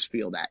players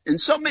feel that. And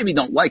some maybe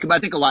don't like it, but I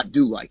think a lot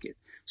do like it.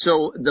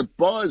 So the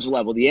buzz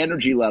level, the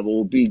energy level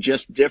will be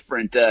just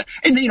different. And,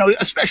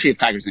 especially if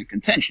Tiger's in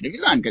contention. If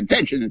he's not in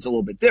contention, it's a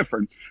little bit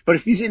different. But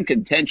if he's in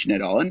contention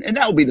at all, and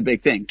that will be the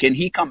big thing. Can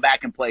he come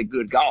back and play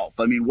good golf?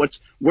 I mean,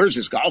 where's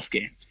his golf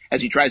game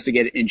as he tries to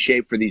get in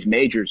shape for these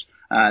majors,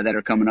 that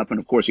are coming up? And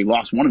of course, he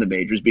lost one of the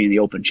majors, being the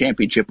Open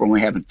Championship. We're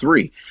only having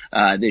 3,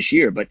 this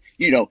year. But,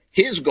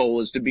 his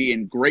goal is to be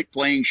in great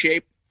playing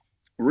shape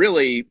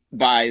really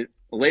by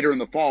later in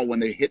the fall when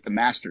they hit the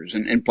Masters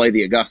and play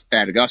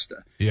at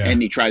Augusta. Yeah.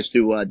 And he tries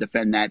to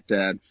defend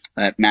that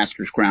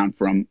Masters crown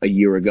from a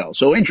year ago.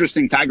 So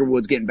interesting, Tiger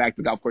Woods getting back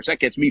to the golf course. That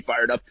gets me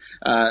fired up.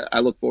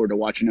 I look forward to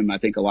watching him. I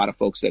think a lot of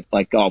folks that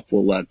like golf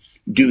will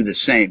do the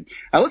same.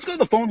 Let's go to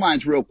the phone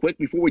lines real quick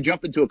before we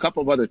jump into a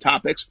couple of other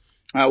topics.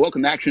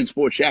 Welcome to Action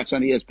Sports Jax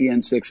on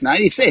ESPN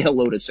 690. Say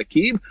hello to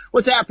Sakib.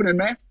 What's happening,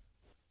 man?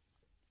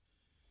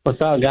 What's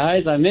up,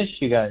 guys? I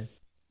missed you guys.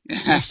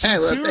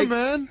 Hey,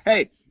 man.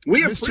 Hey,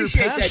 we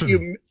appreciate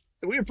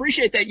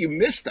that you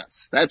missed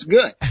us. That's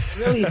good.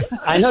 Really,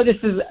 I know this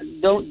is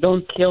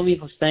don't kill me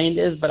for saying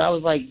this, but I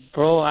was like,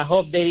 bro, I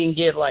hope they didn't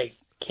get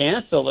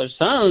canceled or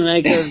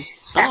something, because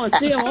I don't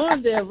see them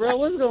on there, bro.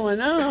 What's going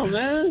on,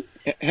 man?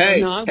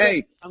 Hey, I'm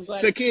glad.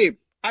 Sakib,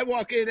 I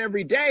walk in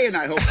every day and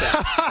I hope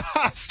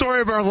that. Story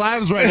of our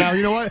lives right now.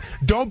 You know what?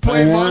 Don't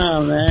blame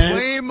us. Man.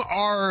 Blame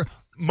our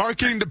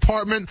marketing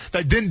department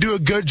that didn't do a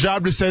good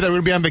job to say that we're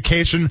going to be on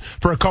vacation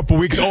for a couple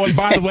weeks. Oh, and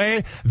by the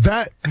way,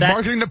 that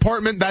marketing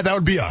department, that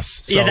would be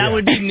us. So, that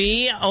would be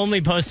me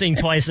only posting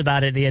twice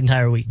about it the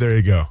entire week. There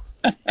you go.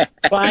 Well,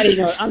 I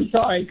didn't know. I'm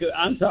sorry.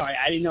 I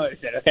didn't know what it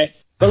said, okay?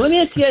 But let me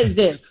ask you guys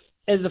this.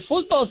 As the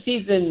football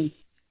season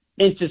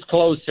inches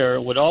closer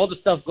with all the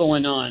stuff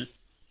going on,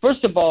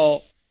 first of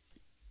all,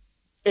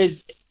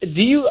 Austin,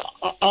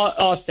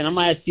 I'm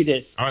going to ask you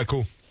this. All right,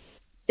 cool.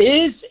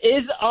 Is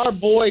our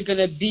boy going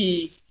to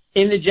be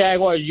in the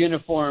Jaguars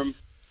uniform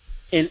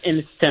in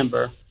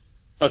September?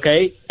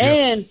 Okay? Yep.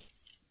 And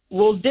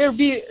will there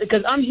be,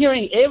 because I'm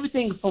hearing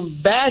everything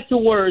from bad to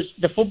worse,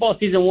 the football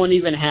season won't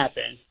even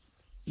happen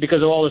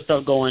because of all the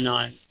stuff going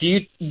on. Do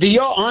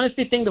y'all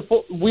honestly think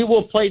we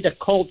will play the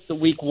Colts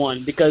week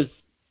 1? Because,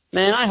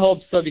 man, I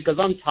hope so, because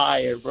I'm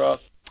tired, bro.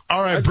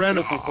 All right,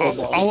 Brandon,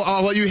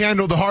 I'll let you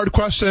handle the hard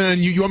question, and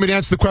you want me to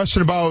answer the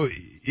question about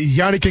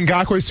Yannick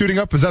Ngakoue suiting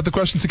up? Is that the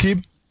question,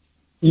 Sakib?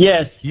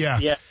 Yes.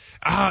 Yeah.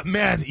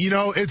 Man,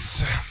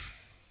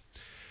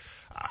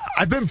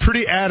 I've been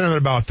pretty adamant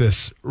about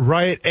this,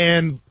 right?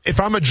 And if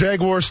I'm a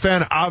Jaguars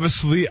fan,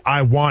 obviously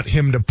I want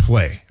him to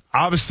play.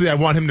 Obviously, I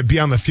want him to be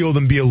on the field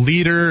and be a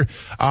leader,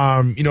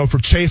 for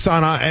Chase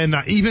on and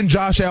even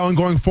Josh Allen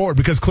going forward,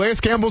 because Calais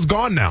Campbell's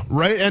gone now,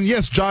 right? And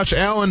yes, Josh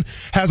Allen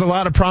has a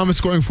lot of promise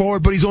going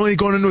forward, but he's only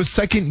going into his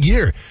second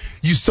year.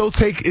 It still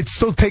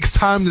takes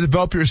time to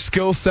develop your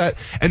skill set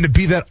and to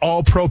be that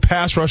all-pro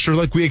pass rusher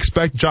like we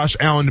expect Josh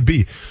Allen to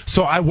be.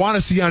 So I want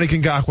to see Yannick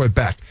Ngakoue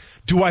back.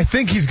 Do I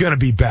think he's going to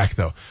be back,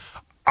 though?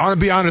 I want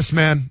to be honest,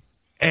 man,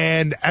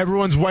 and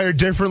everyone's wired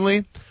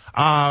differently.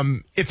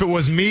 If it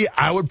was me,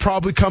 I would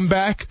probably come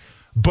back.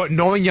 But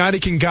knowing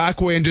Yannick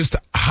Ngakoue and just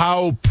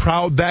how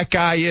proud that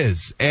guy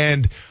is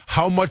and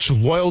how much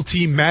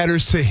loyalty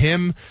matters to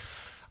him,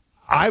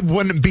 I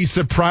wouldn't be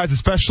surprised,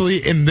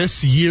 especially in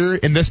this year,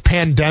 in this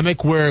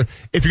pandemic, where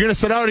if you're going to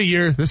sit out a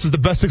year, this is the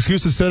best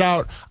excuse to sit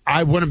out.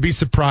 I wouldn't be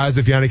surprised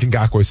if Yannick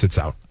Ngakoue sits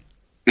out.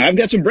 I've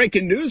got some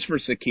breaking news for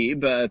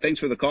Sakib.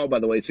 Thanks for the call, by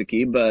the way,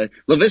 Sakib.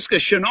 Laviska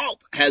Shenault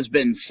has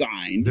been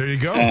signed. There you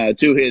go.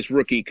 To his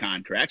rookie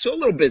contract. So a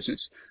little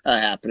business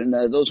happening.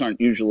 Those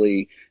aren't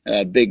usually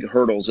big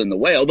hurdles in the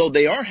way, although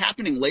they are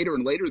happening later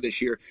and later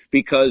this year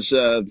because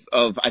of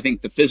I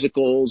think, the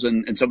physicals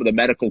and some of the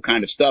medical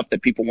kind of stuff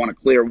that people want to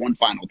clear one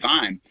final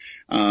time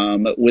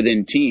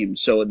within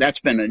teams. So that's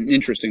been an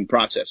interesting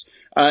process.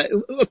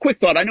 A quick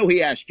thought. I know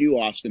he asked you,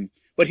 Austin.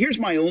 But here's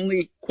my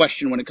only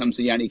question when it comes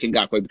to Yannick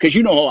Ngakoue, because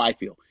you know how I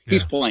feel.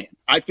 He's playing.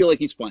 I feel like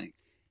he's playing.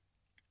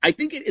 I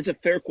think it is a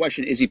fair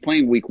question. Is he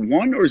playing week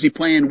 1 or is he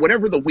playing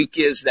whatever the week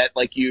is that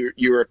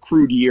your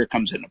accrued year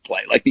comes into play,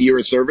 like the year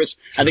of service?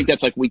 Sure. I think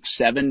that's like week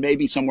 7,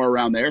 maybe somewhere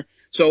around there.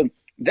 So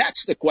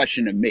that's the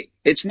question to me.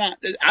 It's not,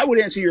 I would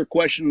answer your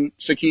question,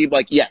 Sakib,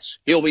 yes,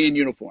 he'll be in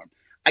uniform.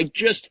 I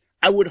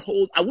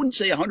wouldn't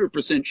say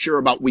 100% sure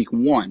about week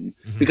 1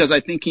 because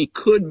I think he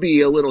could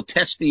be a little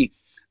testy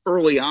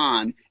early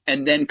on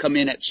and then come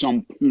in at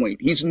some point.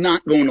 He's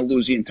not going to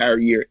lose the entire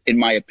year, in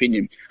my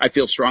opinion. I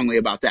feel strongly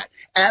about that.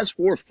 As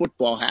for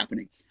football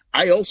happening,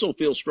 I also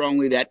feel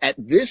strongly that at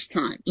this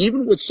time,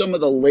 even with some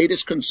of the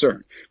latest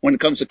concern when it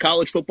comes to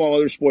college football,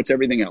 other sports,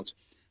 everything else,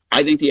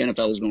 I think the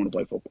NFL is going to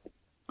play football.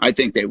 I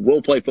think they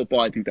will play football.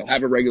 I think they'll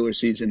have a regular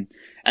season.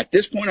 At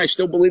this point, I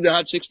still believe they'll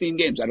have 16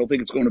 games. I don't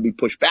think it's going to be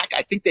pushed back.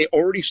 I think they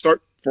already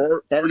start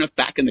far enough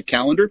back in the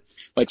calendar,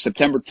 like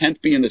September 10th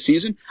being the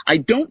season. I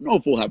don't know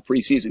if we'll have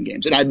preseason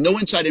games, and I have no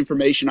inside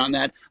information on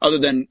that other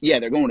than,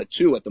 they're going to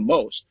 2 at the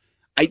most.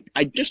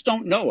 I just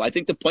don't know. I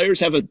think the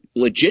players have a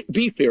legit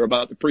beef here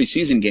about the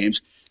preseason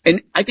games,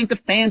 and I think the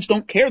fans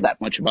don't care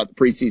that much about the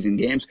preseason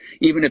games,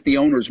 even if the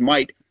owners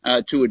might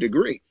to a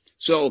degree.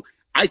 So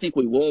I think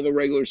we will have a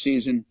regular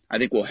season. I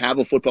think we'll have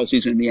a football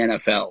season in the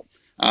NFL.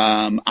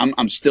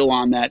 I'm still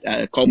on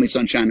that. Call me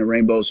sunshine and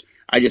rainbows.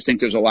 I just think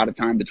there's a lot of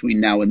time between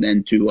now and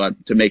then to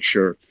make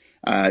sure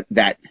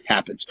that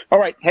happens. All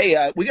right.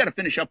 Hey, we got to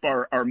finish up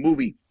our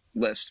movie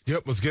list.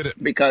 Yep, let's get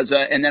it. Because,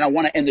 and then I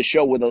want to end the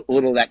show with a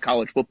little of that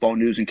college football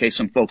news in case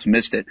some folks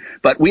missed it.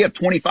 But we have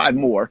 25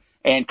 more.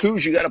 And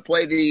Kuz, you got to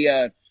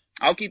play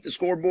I'll keep the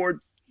scoreboard.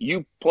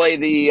 You play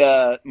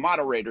the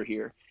moderator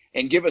here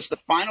and give us the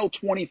final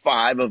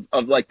 25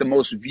 of like the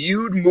most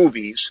viewed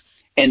movies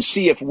and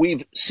see if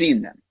we've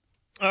seen them.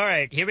 All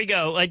right, here we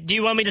go. Do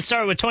you want me to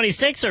start with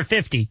 26 or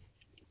 50?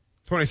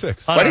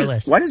 26. On our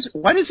list.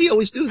 Why does he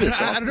always do this?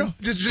 I don't know.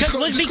 Just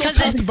go because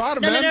top to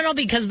bottom, man. No,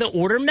 because the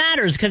order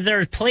matters, because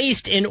they're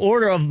placed in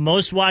order of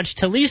most watched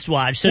to least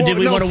watched. So did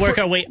we want to work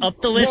our way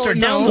up the list or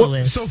down the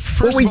list? So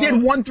first we of all,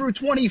 did 1 through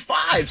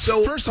 25.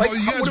 So first of all,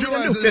 you guys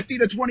realize 50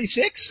 to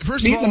 26?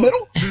 First Meet of all, in the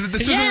middle?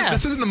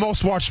 this isn't the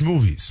most watched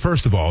movies.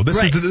 First of all,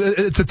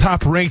 it's the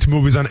top ranked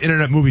movies on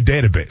Internet Movie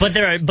Database.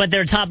 But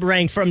they're top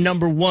ranked from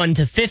number 1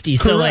 to 50.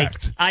 Correct. So like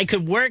I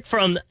could work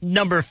from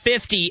number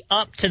 50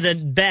 up to the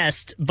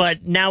best, but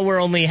now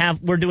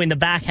we're doing the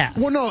back half.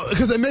 Well, no,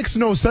 because it makes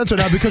no sense right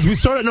now because we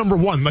start at number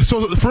 1. Like,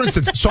 so, for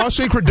instance,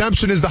 Shawshank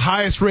Redemption is the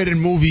highest rated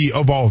movie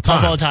of all time.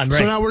 Of all time, right.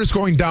 So now we're just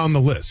going down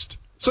the list.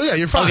 So, yeah,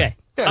 you're fine. Okay.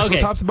 Yeah, let's go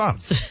top to bottom.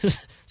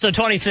 So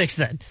 26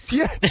 then.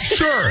 Yeah,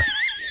 sure.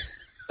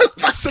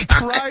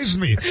 Surprise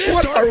me.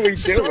 What are we doing?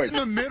 Start in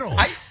the middle.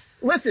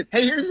 Listen,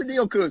 hey, here's the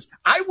deal, Kuz.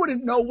 I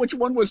wouldn't know which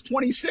one was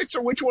 26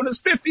 or which one was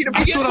 50 to begin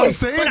with. That's what I'm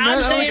saying, man.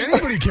 I don't think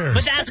anybody cares.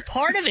 But that's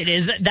part of it,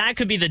 is that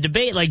could be the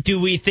debate. Like, do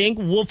we think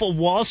Wolf of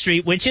Wall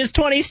Street, which is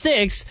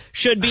 26,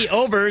 should be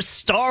over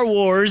Star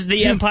Wars,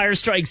 The Empire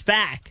Strikes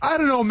Back? I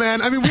don't know,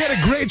 man. I mean, we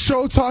had a great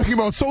show talking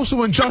about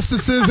social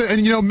injustices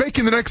and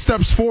making the next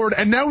steps forward,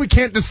 and now we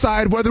can't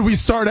decide whether we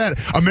start at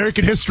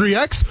American History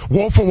X,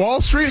 Wolf of Wall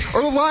Street,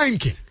 or The Lion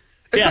King.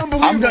 It's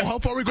unbelievable how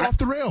far we go off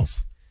the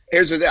rails.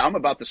 Here's the deal. I'm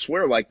about to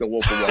swear like the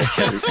Wolf of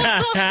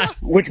Wall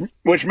Street,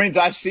 which means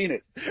I've seen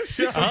it.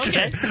 Yeah,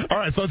 okay. All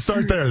right, so let's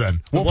start there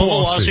then. Wolf of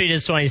Wall Street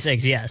is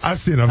 26, yes.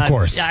 I've seen it, of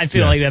course. I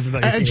feel like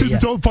everybody's seen it. And truth be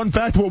told, fun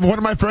fact, one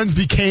of my friends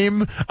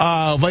became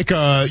like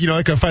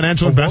a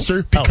financial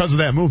investor because of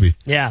that movie.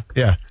 Yeah.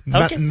 Yeah.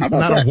 Okay.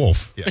 Not a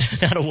wolf. Yeah.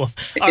 Not a wolf.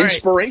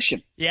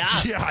 Inspiration. Right.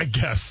 Yeah. Yeah, I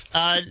guess.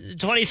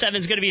 27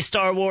 is going to be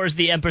Star Wars,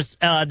 The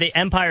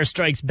Empire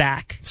Strikes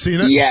Back. Seen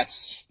it?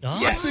 Yes. Oh.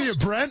 I see it,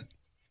 Brent.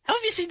 How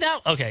have you seen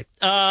that? Okay.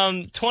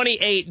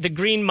 28, The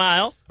Green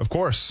Mile. Of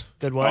course.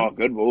 Good one. Oh,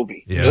 good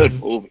movie. Yeah. Good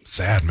movie.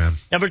 Sad, man.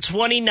 Number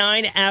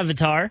 29,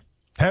 Avatar.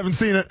 Haven't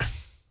seen it.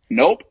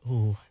 Nope.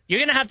 Ooh. You're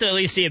going to have to at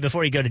least see it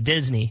before you go to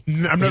Disney.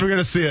 I'm never going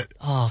to see it.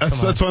 Oh,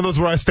 that's one of those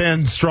where I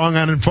stand strong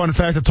on. And fun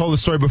fact, I've told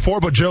this story before,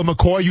 but Jill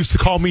McCoy used to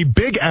call me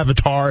Big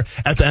Avatar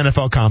at the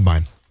NFL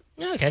Combine.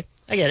 Okay.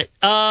 I get it.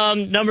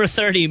 Number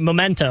 30,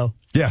 Memento.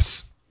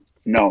 Yes.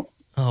 No.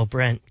 Oh,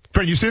 Brent.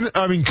 Brent, you seen it?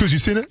 I mean, Kuz, you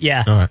seen it?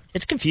 Yeah. All right.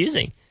 It's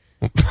confusing.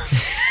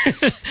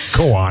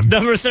 Go on.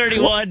 Number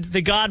 31,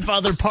 The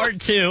Godfather Part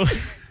 2.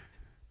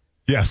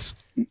 Yes.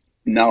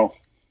 No.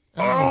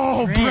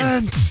 Oh,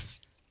 Brent.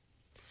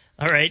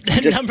 All right.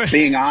 Just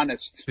being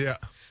honest. Yeah.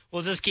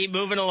 We'll just keep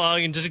moving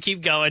along and just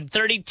keep going.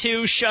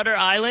 32, Shutter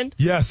Island.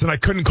 Yes, and I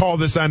couldn't call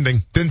this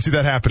ending. Didn't see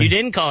that happening. You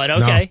didn't call it.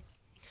 Okay.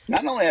 No.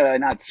 Not only have I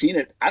not seen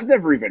it, I've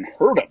never even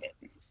heard of it.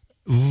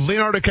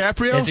 Leonardo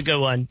DiCaprio? It's a good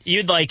one.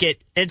 You'd like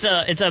it. It's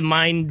a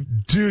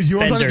mind Dude, you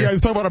want to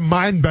talk about a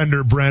mind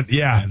bender, Brent.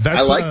 Yeah,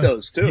 that's I like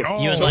those too.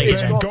 Oh, you would like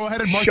it. Go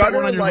ahead and mark Shutter, that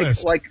one on your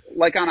list.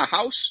 Like on a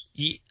house?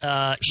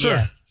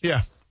 Sure.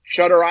 Yeah.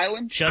 Shutter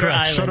Island? Shutter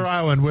Island. Shutter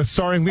Island with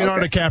starring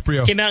Leonardo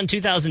DiCaprio. Came out in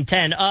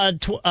 2010.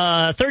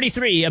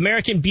 33,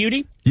 American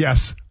Beauty.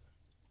 Yes.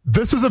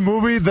 This was a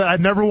movie that I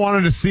never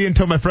wanted to see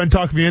until my friend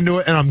talked me into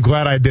it, and I'm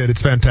glad I did.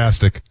 It's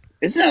fantastic.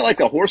 Isn't that like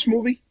a horse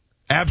movie?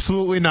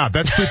 Absolutely not.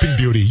 That's Sleeping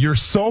Beauty. You're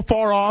so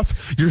far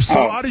off. You're so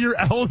out of your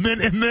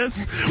element in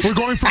this. We're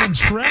going from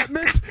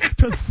Entrapment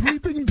to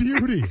Sleeping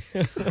Beauty.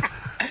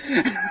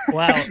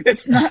 Wow.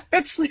 It's not.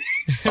 That's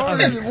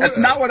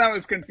not what I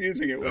was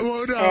confusing it with.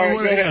 Well,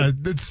 no,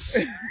 that's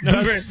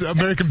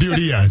American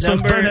Beauty. Yeah. So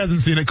Brent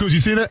hasn't seen it. Kuz, you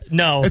seen it?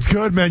 No. It's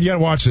good, man. You gotta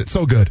watch it.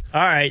 So good. All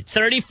right.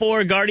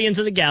 34, Guardians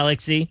of the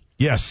Galaxy.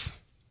 Yes.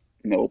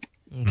 Nope.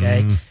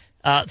 Okay.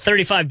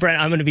 35, Brent.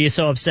 I'm going to be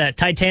so upset.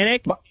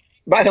 Titanic.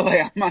 By the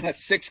way, I'm on a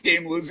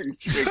 6-game losing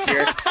streak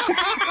here.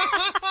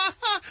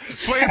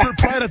 Playing for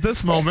pride at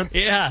this moment.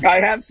 Yeah. I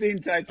have seen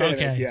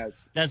Titanic, okay.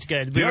 yes. That's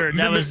good.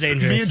 That was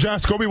dangerous. Me and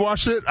Josh Scobie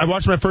watched it. I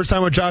watched my first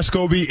time with Josh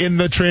Scobie in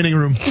the training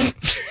room.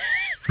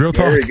 Real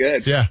talk. Very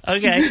good. Yeah.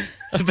 Okay.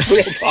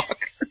 Real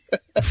talk.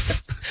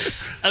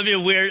 That'd be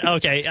weird.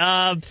 Okay.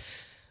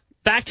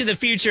 Back to the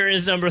Future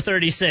is number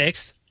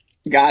 36.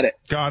 Got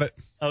it.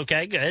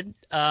 Okay, good.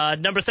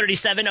 Number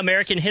 37,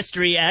 American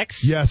History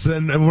X. Yes,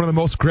 and one of the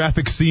most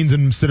graphic scenes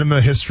in cinema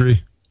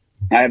history.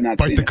 I have not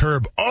seen Bite the it.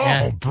 curb. Oh,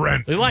 yeah.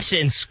 Brent. We watched it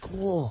in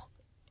school.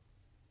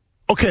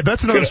 Okay,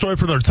 that's another story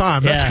for another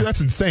time. That's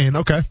insane.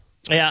 Okay.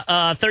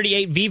 Yeah,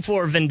 38, V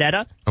for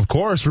Vendetta. Of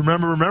course.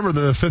 Remember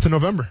the 5th of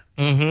November.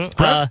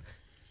 Mm-hmm.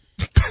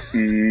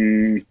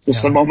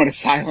 Just a moment of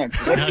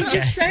silence. What did you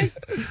just say?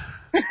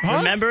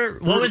 Remember,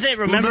 what was it?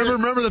 Remember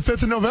the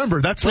 5th of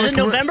November. That's was where it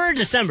November or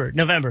December?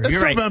 November. It's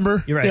You're right.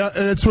 November. You're right. Yeah,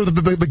 and it's where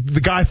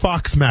the Guy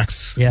Fawkes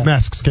masks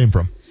came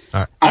from.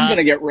 All right. I'm going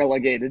to get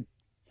relegated.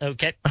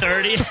 Okay.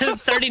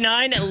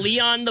 39,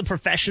 Leon the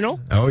Professional.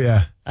 Oh,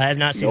 yeah. I have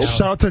not seen that one.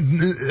 Shout out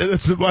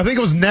to, I think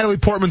it was Natalie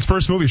Portman's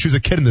first movie. She was a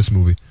kid in this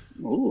movie.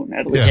 Ooh,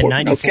 Natalie Yeah.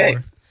 Portman. 94. Okay.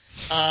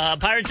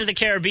 Pirates of the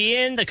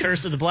Caribbean, The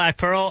Curse of the Black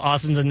Pearl.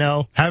 Austin's a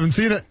no. Haven't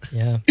seen it.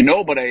 Yeah.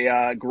 No, but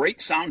a great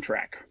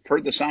soundtrack.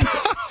 Heard the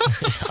soundtrack.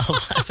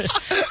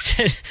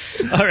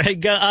 All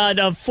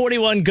right.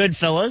 41,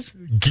 Goodfellas.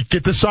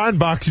 Get the shine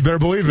box. You better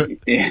believe it.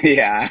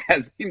 Yeah,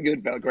 I've seen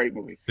Goodfellas. Great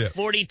movie. Yeah.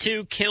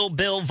 42, Kill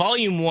Bill,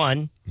 Volume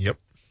 1. Yep.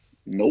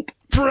 Nope.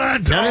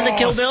 Brent. None of the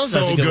Kill Bills? So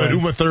That's a good one.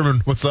 Uma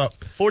Thurman. What's up?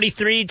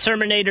 43,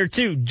 Terminator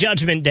 2,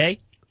 Judgment Day.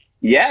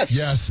 Yes.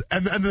 Yes.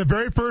 And the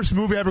very first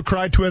movie I ever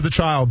cried to as a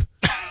child.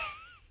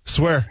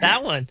 Swear.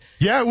 That one.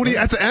 Yeah, when he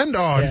at the end,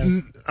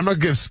 I'm not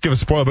going to give a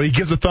spoiler, but he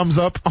gives a thumbs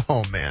up.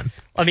 Oh, man.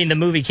 I mean, the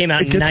movie came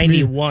out It in gets me.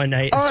 91. All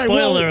right,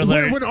 Spoiler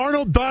alert. When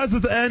Arnold dies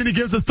at the end and he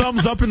gives a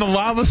thumbs up in the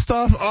lava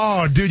stuff,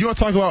 oh, dude, you want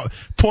to talk about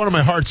pulling on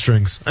my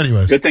heartstrings.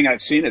 Anyways. Good thing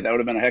I've seen it. That would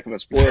have been a heck of a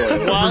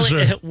spoiler.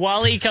 sure.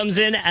 Wally comes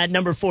in at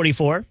number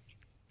 44.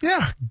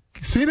 Yeah.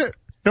 Seen it?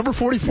 Number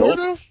 44, Nope.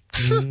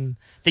 though?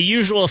 The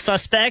Usual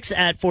Suspects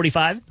at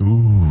 45.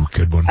 Ooh,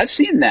 good one. I've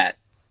seen that.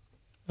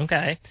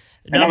 Okay.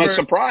 And I'm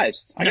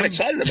surprised. I got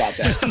excited about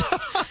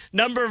that.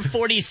 Number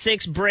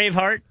 46,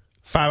 Braveheart.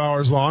 5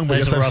 hours long, but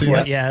That's yes, a I've rough seen one.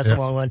 that. Yeah, that's a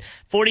long one.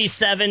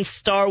 47,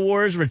 Star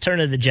Wars, Return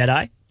of the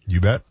Jedi. You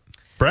bet.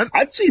 Brent?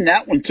 I've seen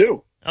that one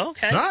too.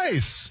 Okay.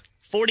 Nice.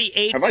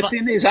 48. Have I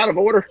seen these out of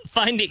order?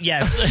 Finding,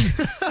 yes.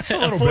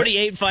 little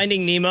 48,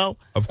 Finding Nemo.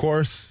 Of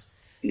course.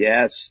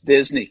 Yes,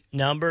 Disney.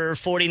 Number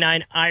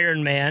 49,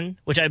 Iron Man,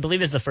 which I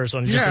believe is the first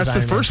one. It just Yeah, says that's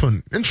the Iron first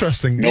one.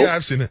 Interesting. Nope. Yeah,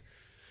 I've seen it.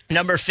 Man.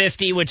 Number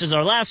 50, which is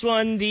our last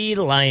one, The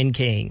Lion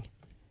King.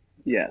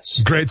 Yes.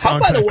 Great How,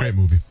 by the soundtrack, way, great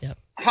movie. Yep.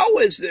 How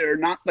is there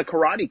not the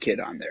Karate Kid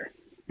on there?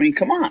 I mean,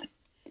 come on.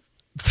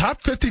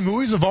 Top 50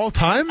 movies of all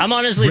time? I'm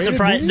honestly Rated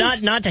surprised,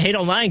 movies? not to hate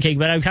on Lion King,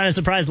 but I'm kind of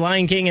surprised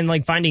Lion King and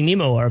like Finding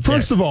Nemo are up there.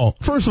 First of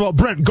all,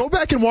 Brent, go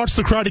back and watch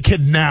The Karate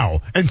Kid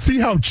now and see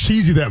how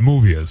cheesy that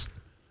movie is.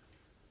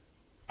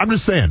 I'm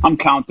just saying. I'm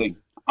counting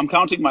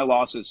my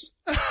losses.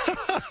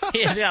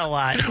 He's got a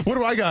lot. What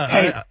do I got?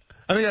 Hey,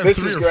 I think I have This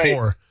 3 is or great.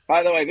 4.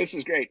 By the way, this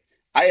is great.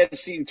 I have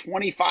seen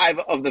 25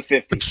 of the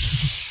 50,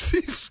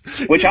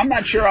 Jeez. which I'm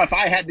not sure if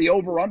I had the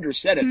over-under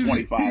set at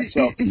 25.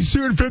 So He's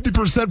shooting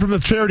 50% from the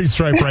charity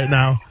stripe right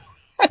now.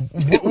 what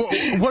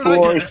did I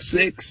 4, get?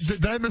 6,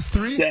 Did I miss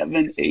 3?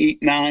 7,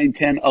 8, 9,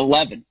 10,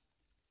 11.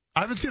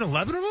 I haven't seen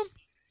 11 of them?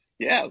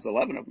 Yeah, it was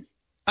 11 of them.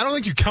 I don't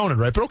think you counted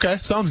right, but okay.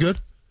 Sounds good.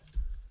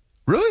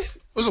 Really? It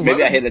was 11?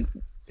 Maybe I hit it.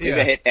 Maybe Yeah.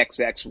 I hit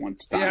XX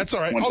once. Yeah, it's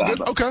all right. One All time, good.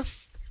 but Okay.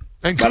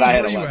 And But Coos, I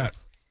had where are you 11. at?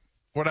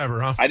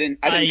 Whatever, huh? I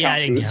didn't count. I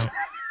didn't Coos. count.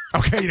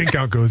 Okay, you didn't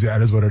count Coos. Yeah,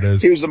 it is what it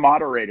is. He was the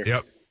moderator.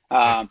 Yep.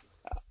 How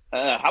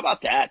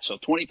about that? So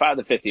 25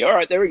 to 50. All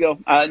right, there we go.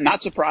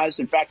 Not surprised.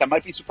 In fact, I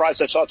might be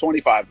surprised I saw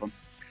 25 of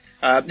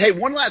them. Hey,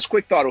 one last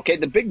quick thought, okay?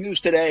 The big news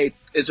today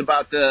is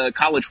about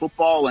college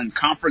football and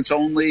conference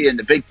only and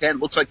the Big Ten.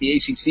 Looks like the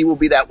ACC will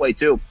be that way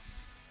too.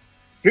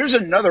 Here's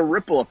another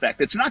ripple effect.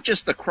 It's not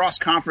just the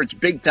cross-conference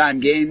big-time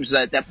games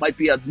that might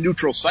be a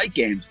neutral site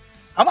games.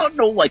 How about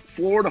like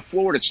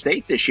Florida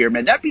State this year,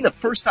 man? That'd be the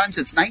first time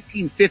since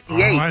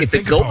 1958, if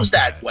it goes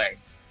that way,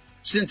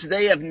 since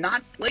they have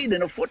not played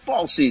in a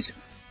football season.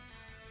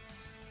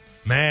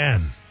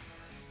 Man.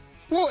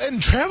 Well,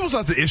 and travel's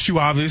not the issue,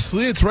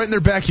 obviously. It's right in their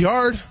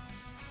backyard.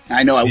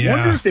 I know. I Yeah.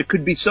 wonder if there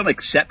could be some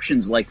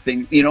exceptions, like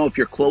things, if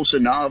you're close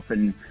enough.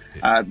 And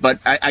but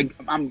I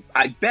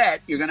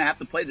bet you're going to have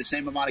to play the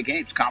same amount of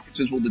games.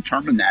 Conferences will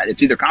determine that.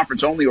 It's either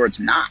conference only or it's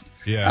not.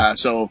 Yeah.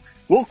 So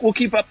we'll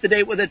keep up to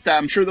date with it.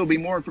 I'm sure there'll be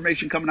more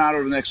information coming out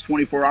over the next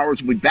 24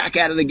 hours. We'll be back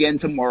at it again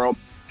tomorrow,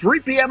 3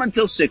 p.m.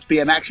 until 6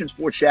 p.m. Action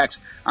Sports Jacks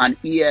on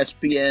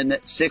ESPN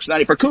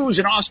 690. For Coos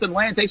and Austin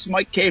Land, thanks to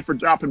Mike K for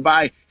dropping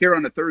by here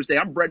on a Thursday.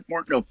 I'm Brent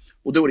Martineau.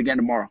 We'll do it again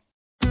tomorrow.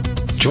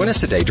 Join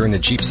us today during the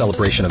Jeep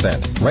Celebration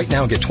event. Right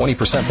now, get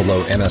 20%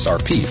 below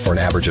MSRP for an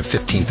average of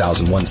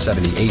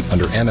 $15,178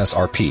 under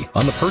MSRP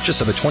on the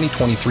purchase of a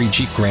 2023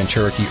 Jeep Grand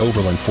Cherokee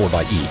Overland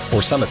 4xE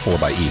or Summit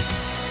 4xE.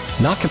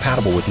 Not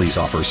compatible with lease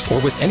offers or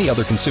with any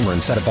other consumer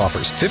incentive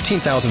offers.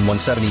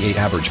 $15,178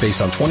 average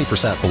based on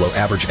 20% below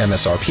average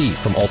MSRP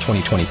from all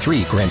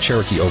 2023 Grand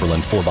Cherokee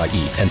Overland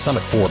 4xE and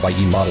Summit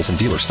 4xE models in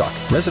dealer stock.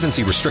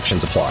 Residency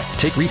restrictions apply.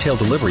 Take retail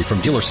delivery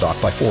from dealer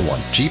stock by 4/1.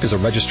 Jeep is a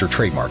registered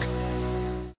trademark.